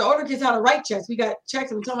even taught the older kids how to write checks. We got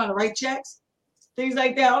checks and we taught them how to write checks, things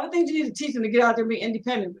like that. All the things you need to teach them to get out there and be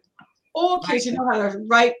independent. All kids should know how to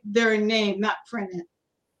write their name, not print it.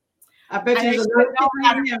 I bet you there's a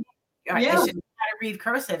lot of people. They should know how to read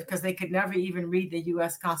cursive because they could never even read the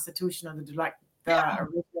U.S. Constitution or the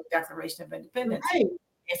original Declaration of Independence. Right.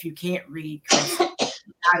 If you can't read cursive,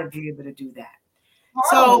 you got to be able to do that.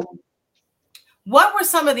 So, what were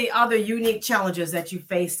some of the other unique challenges that you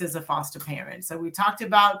faced as a foster parent? So we talked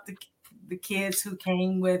about the kids who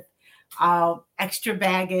came with extra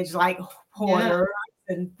baggage like hoarders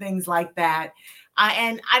and things like that.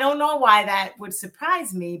 And I don't know why that would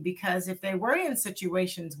surprise me, because if they were in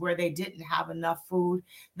situations where they didn't have enough food,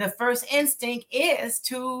 the first instinct is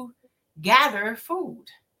to gather food.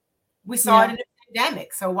 We saw it in the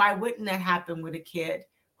pandemic. So why wouldn't that happen with a kid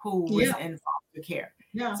who was in foster care?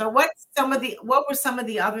 Yeah. So what were some of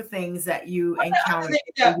the other things that you encountered?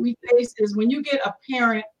 That we face is when you get a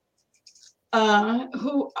parent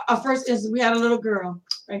who, first is we had a little girl,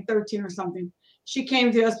 like 13 or something. She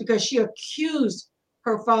came to us because she accused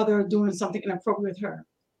her father of doing something inappropriate with her.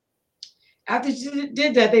 After she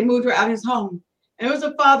did that, they moved her out of his home. And it was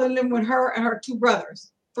a father living with her and her three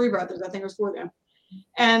brothers, I think it was 4 of them.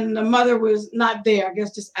 And the mother was not there, I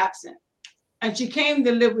guess just absent. And she came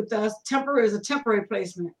to live with us as a temporary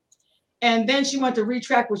placement. And then she went to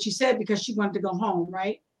retract what she said because she wanted to go home,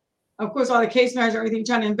 right? Of course, all the case managers and everything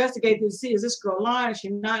trying to investigate to see, is this girl lying? Is she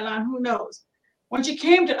not lying? Who knows? When she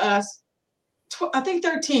came to us, I think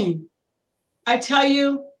 13, I tell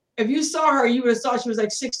you, if you saw her, you would have thought she was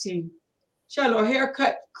like 16. She had a little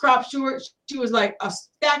haircut, crop short. She was like a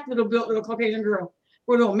stacked little built little Caucasian girl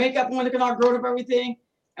with a little makeup on, looking all grown up, everything.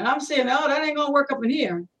 And I'm saying, oh, that ain't gonna work up in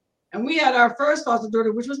here. And we had our first foster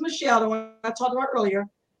daughter, which was Michelle, the one I talked about earlier,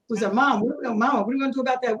 who said, Mom, what are we going to do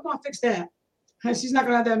about that? We're going to fix that. And she's not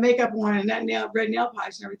going to have that makeup on and that red nail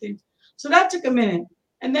polish and everything. So that took a minute.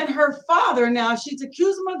 And then her father, now she's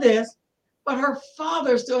accused him of this, but her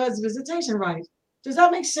father still has visitation rights. Does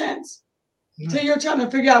that make sense? So you're trying to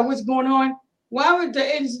figure out what's going on. Why would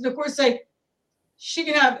the agency, of course, say she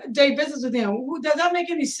can have day visits with him? Does that make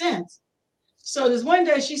any sense? So this one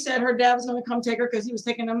day she said her dad was going to come take her because he was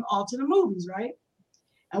taking them all to the movies, right?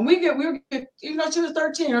 And we were, even though she was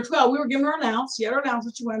 13 or 12, we were giving her an allowance. She had her allowance,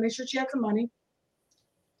 but she wanted to make sure she had some money.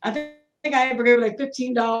 I think I ever gave her like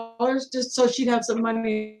 $15 just so she'd have some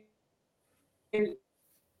money in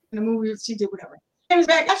the movie. She did whatever. She came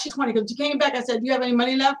back, actually 20, because she came back. I said, do you have any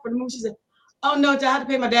money left for the movie? She said, oh, no, I had to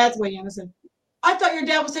pay my dad's way in. I said, I thought your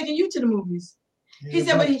dad was taking you to the movies. Yeah, he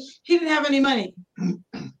said, but he didn't have any money.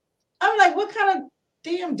 I'm like, what kind of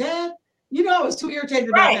damn dad? You know, I was too irritated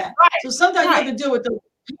about that. Right, so sometimes you have to deal with the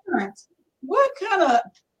parents. What kind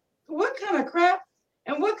of crap?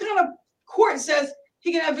 And what kind of court says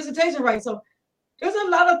he can have visitation rights? So there's a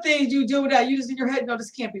lot of things you deal with that. You just in your head, no, this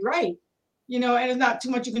can't be right. You know, and there's not too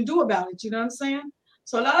much you can do about it. You know what I'm saying?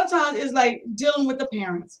 So a lot of times it's like dealing with the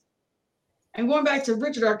parents. And going back to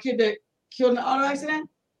Richard, our kid that killed in the auto accident,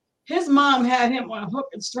 his mom had him on a hook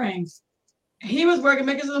and strings. He was working,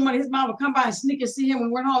 making some money. His mom would come by and sneak and see him when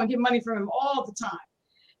we went home and get money from him all the time.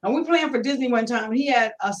 And we planned for Disney one time. He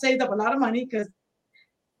had saved up a lot of money because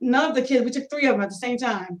none of the kids, we took 3 of them at the same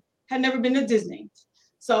time, had never been to Disney.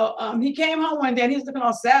 So he came home one day and he was looking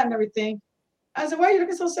all sad and everything. I said, why are you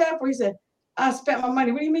looking so sad for? He said, I spent my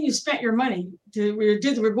money. What do you mean you spent your money? We're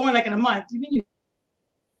going like in a month. You mean you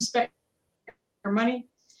spent your money?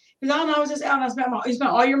 He said, oh, no, I was just out and I spent you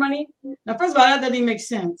spent all your money? Now, first of all, that doesn't even make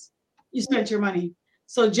sense. You spent your money.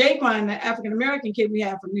 So Jaquan, the African-American kid we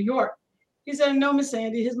have from New York, he said, no, Miss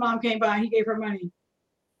Sandy, his mom came by and he gave her money.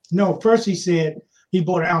 No, first he said he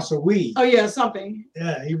bought an ounce of weed. Oh, yeah, something.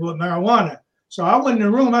 Yeah, he bought marijuana. So I went in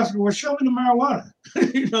the room. I said, well, show me the marijuana,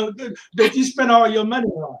 you know, that you spent all your money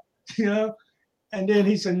on, you know? And then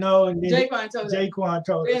he said, no. And then Jaquan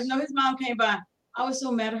told us. No, his mom came by. I was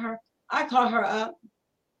so mad at her. I called her up.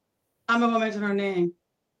 I'm not going to mention her name,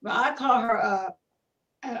 but I called her up.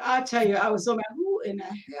 And I tell you, I was so mad. Who in the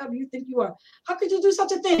hell do you think you are? How could you do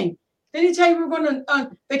such a thing? Did he tell you we were going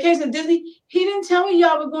on vacation to Disney? He didn't tell me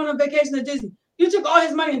y'all were going on vacation to Disney. You took all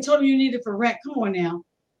his money and told him you needed for rent. Come on now.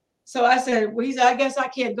 So I said, well, he said, I guess I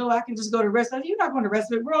can't go. I can just go to respite. You're not going to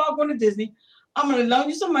respite. We're all going to Disney. I'm going to loan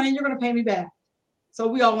you some money and you're going to pay me back. So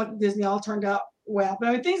we all went to Disney. All turned out well. But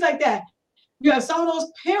I mean, things like that. You have some of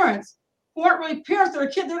those parents who aren't really parents. They're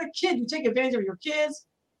a kid. They're a kid. You take advantage of your kids.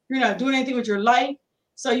 You're not doing anything with your life.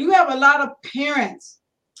 So you have a lot of parents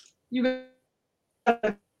you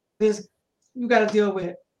got to deal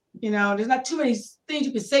with. You know, there's not too many things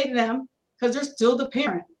you can say to them because they're still the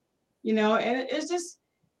parent. You know, and it's just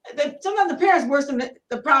that sometimes the parent's worse than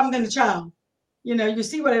the problem than the child. You know, you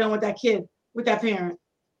see what they done with that kid, with that parent.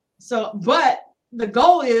 So, but the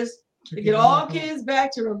goal is to get all kids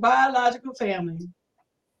back to their biological family.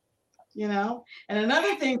 You know, and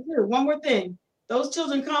another thing too, one more thing. Those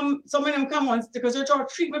children come, so many of them come on because they're taught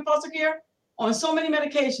treatment foster care on so many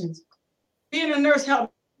medications. Being a nurse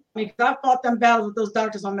helped me because I fought them battles with those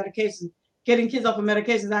doctors on medications, getting kids off of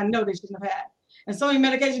medications I know they shouldn't have had. And so many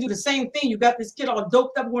medications do the same thing. You got this kid all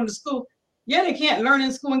doped up going to school. Yeah, they can't learn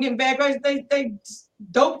in school and get bad grades. They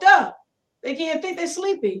doped up. They can't think, they're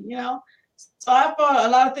sleepy, you know. So I fought a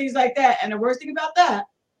lot of things like that. And the worst thing about that,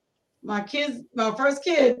 my first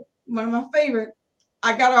kid, one of my favorite,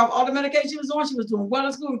 I got her off all the medication she was on. She was doing well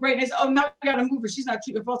in school and great. And they said, oh, now we got to move her. She's not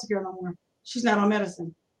treatment foster care no more. She's not on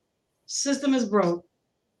medicine. System is broke.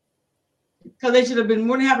 Because they should have been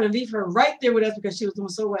more than happy to leave her right there with us because she was doing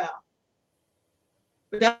so well.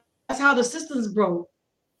 But that's how the system's broke.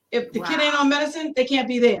 If the kid ain't on medicine, they can't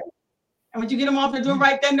be there. And when you get them off, they're doing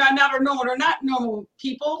right then. They're not normal. They're not normal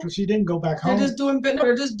people. Because she didn't go back home.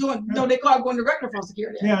 They're just doing. No, they call it going to regular foster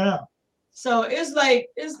care. Yeah. So it's like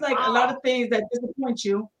a lot of things that disappoint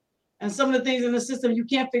you, and some of the things in the system you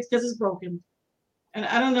can't fix because it's broken. And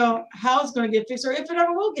I don't know how it's going to get fixed or if it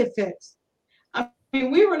ever will get fixed. I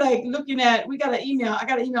mean, we were like looking at. I got an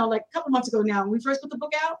email like a couple months ago now when we first put the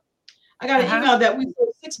book out. I got an email that we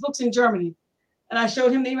sold 6 books in Germany. And I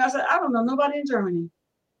showed him the email. I said, I don't know nobody in Germany.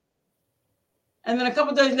 And then a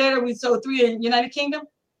couple of days later, we sold 3 in United Kingdom.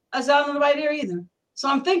 I said, I don't know nobody there either. So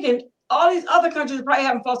I'm thinking all these other countries are probably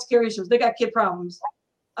having foster care issues. They got kid problems.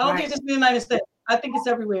 I don't think it's just in the United States. I think it's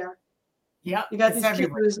everywhere. Yeah. You got these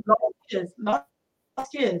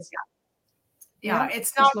kids. Yeah,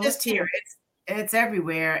 it's not just here. It's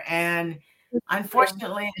everywhere. And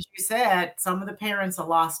unfortunately, as you said, some of the parents are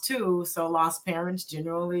lost too. So lost parents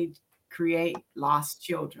generally create lost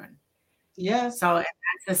children. Yeah. So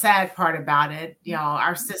that's the sad part about it. You know,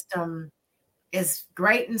 our system is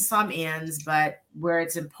great in some ends, but where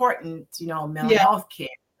it's important, you know, mental health care,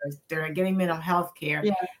 they're getting mental health care.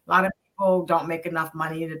 Yeah. A lot of people don't make enough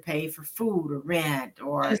money to pay for food or rent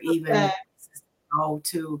or even go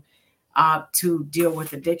to deal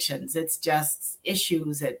with addictions. It's just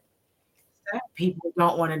issues that people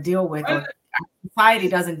don't want to deal with. Or society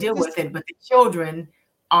doesn't deal with it, but the children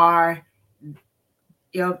are,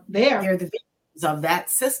 you know, they're the victims of that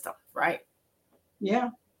system, right?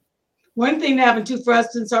 Yeah. One thing that happened too for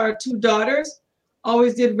us, since our 2 daughters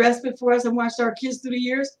always did respite for us and watched our kids through the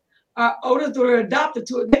years, our oldest daughter adopted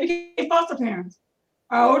to it. They became foster parents.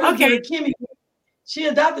 Our oldest daughter, Kimmy, she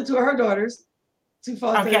adopted 2 of her daughters, 2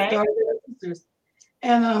 foster daughters and sisters.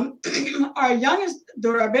 And our youngest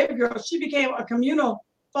daughter, our baby girl, she became a communal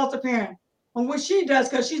foster parent. And what she does,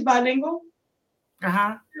 because she's bilingual, she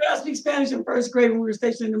does speak Spanish in 1st grade when we were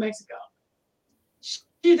stationed in New Mexico.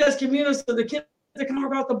 She does communal, so the kids that come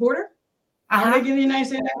across the border, are they getting the United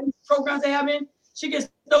States programs they have in? She gets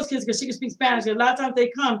those kids because she can speak Spanish. A lot of times they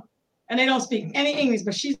come and they don't speak any English,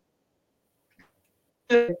 but she's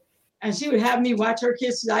good. And she would have me watch her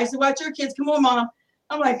kids. I used to watch her kids. Come on, Mom.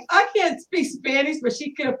 I'm like, I can't speak Spanish, but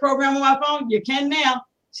she could have program on my phone. You can now.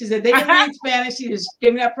 She said they can read Spanish. She just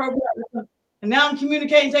gave me that program. And now I'm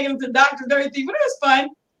communicating, taking them to doctors and everything. But it was fun.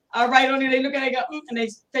 I write on it. They look at it, go, and they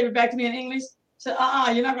take it back to me in English. Said,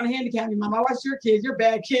 you're not going to handicap me, Mom. I watch your kids. You're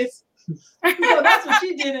bad kids. So that's what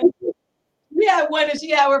she did. And we had one that she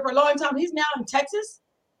had with for a long time. He's now in Texas.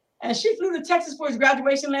 And she flew to Texas for his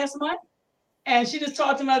graduation last month. And she just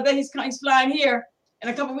talked to him about that. He's flying here in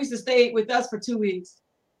a couple of weeks to stay with us for 2 weeks.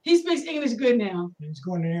 He speaks English good now. He's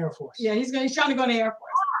going to the Air Force. Yeah, he's trying to go in the Air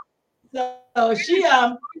Force. So she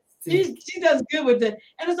does good with it.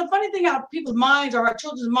 And it's a funny thing how people's minds or our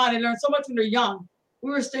children's mind, they learn so much when they're young. We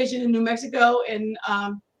were stationed in New Mexico in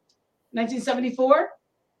 1974,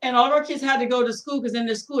 and all of our kids had to go to school because in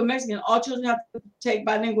their school in Mexico, all children have to take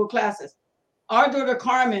bilingual classes. Our daughter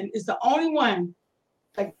Carmen is the only one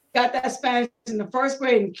that got that Spanish in the 1st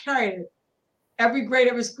grade and carried it. Every grade,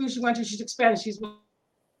 every school she went to, she took Spanish. She's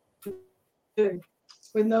good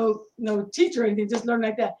with no teacher or anything, just learn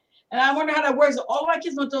like that. And I wonder how that works. All my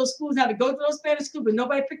kids went to those schools, had to go to those Spanish schools, but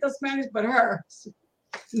nobody picked up Spanish but her. So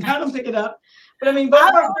I don't pick it up. But I mean, both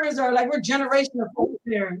of our parents are like, we're generational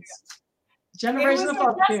parents.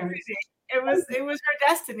 Generational parents. It was her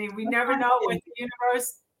destiny. We never know what the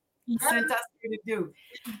universe sent us here to do.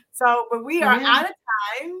 So, but we are out of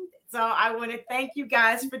time. So I want to thank you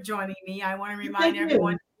guys for joining me. I want to remind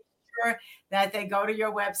everyone that they go to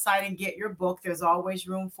your website and get your book. There's always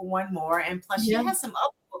room for one more. And plus, she has some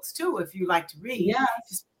other books too, if you like to read. Yeah.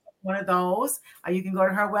 Just one of those. You can go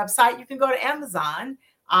to her website. You can go to Amazon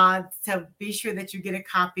to be sure that you get a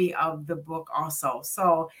copy of the book also.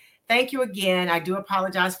 So thank you again. I do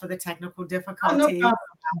apologize for the technical difficulties. No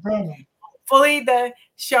problem. Hopefully the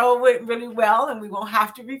show went really well and we won't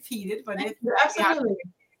have to repeat it. But absolutely,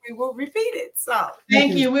 we will repeat it. So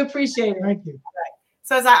thank you. We appreciate it. Thank you.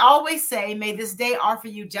 So as I always say, may this day offer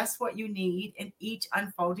you just what you need in each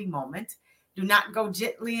unfolding moment. Do not go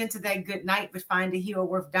gently into that good night, but find a hero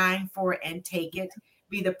worth dying for and take it.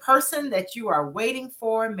 Be the person that you are waiting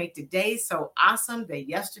for. Make the day so awesome that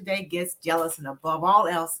yesterday gets jealous, and above all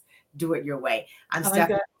else, do it your way. I'm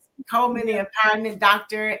Stephanie Coleman, the Empowerment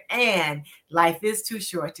Doctor, and life is too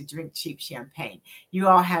short to drink cheap champagne. You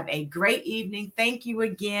all have a great evening. Thank you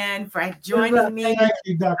again for joining me. Thank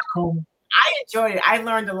you, Dr. Coleman. I enjoyed it. I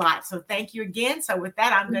learned a lot. So thank you again. So with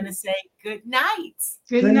that, I'm going to say good night.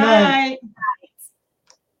 Good night.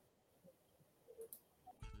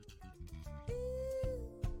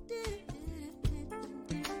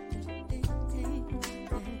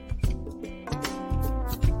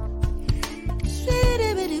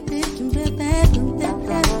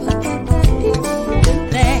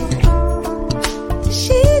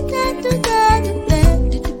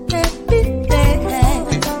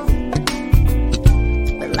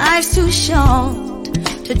 Life's too short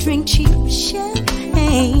to drink cheap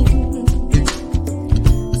champagne,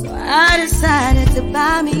 so I decided to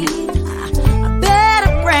buy me a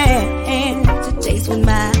better brand to taste with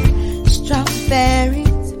my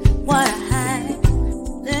strawberries. What a high,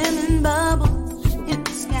 lemon bubbles in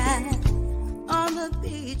the sky on the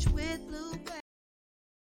beach with bluebirds.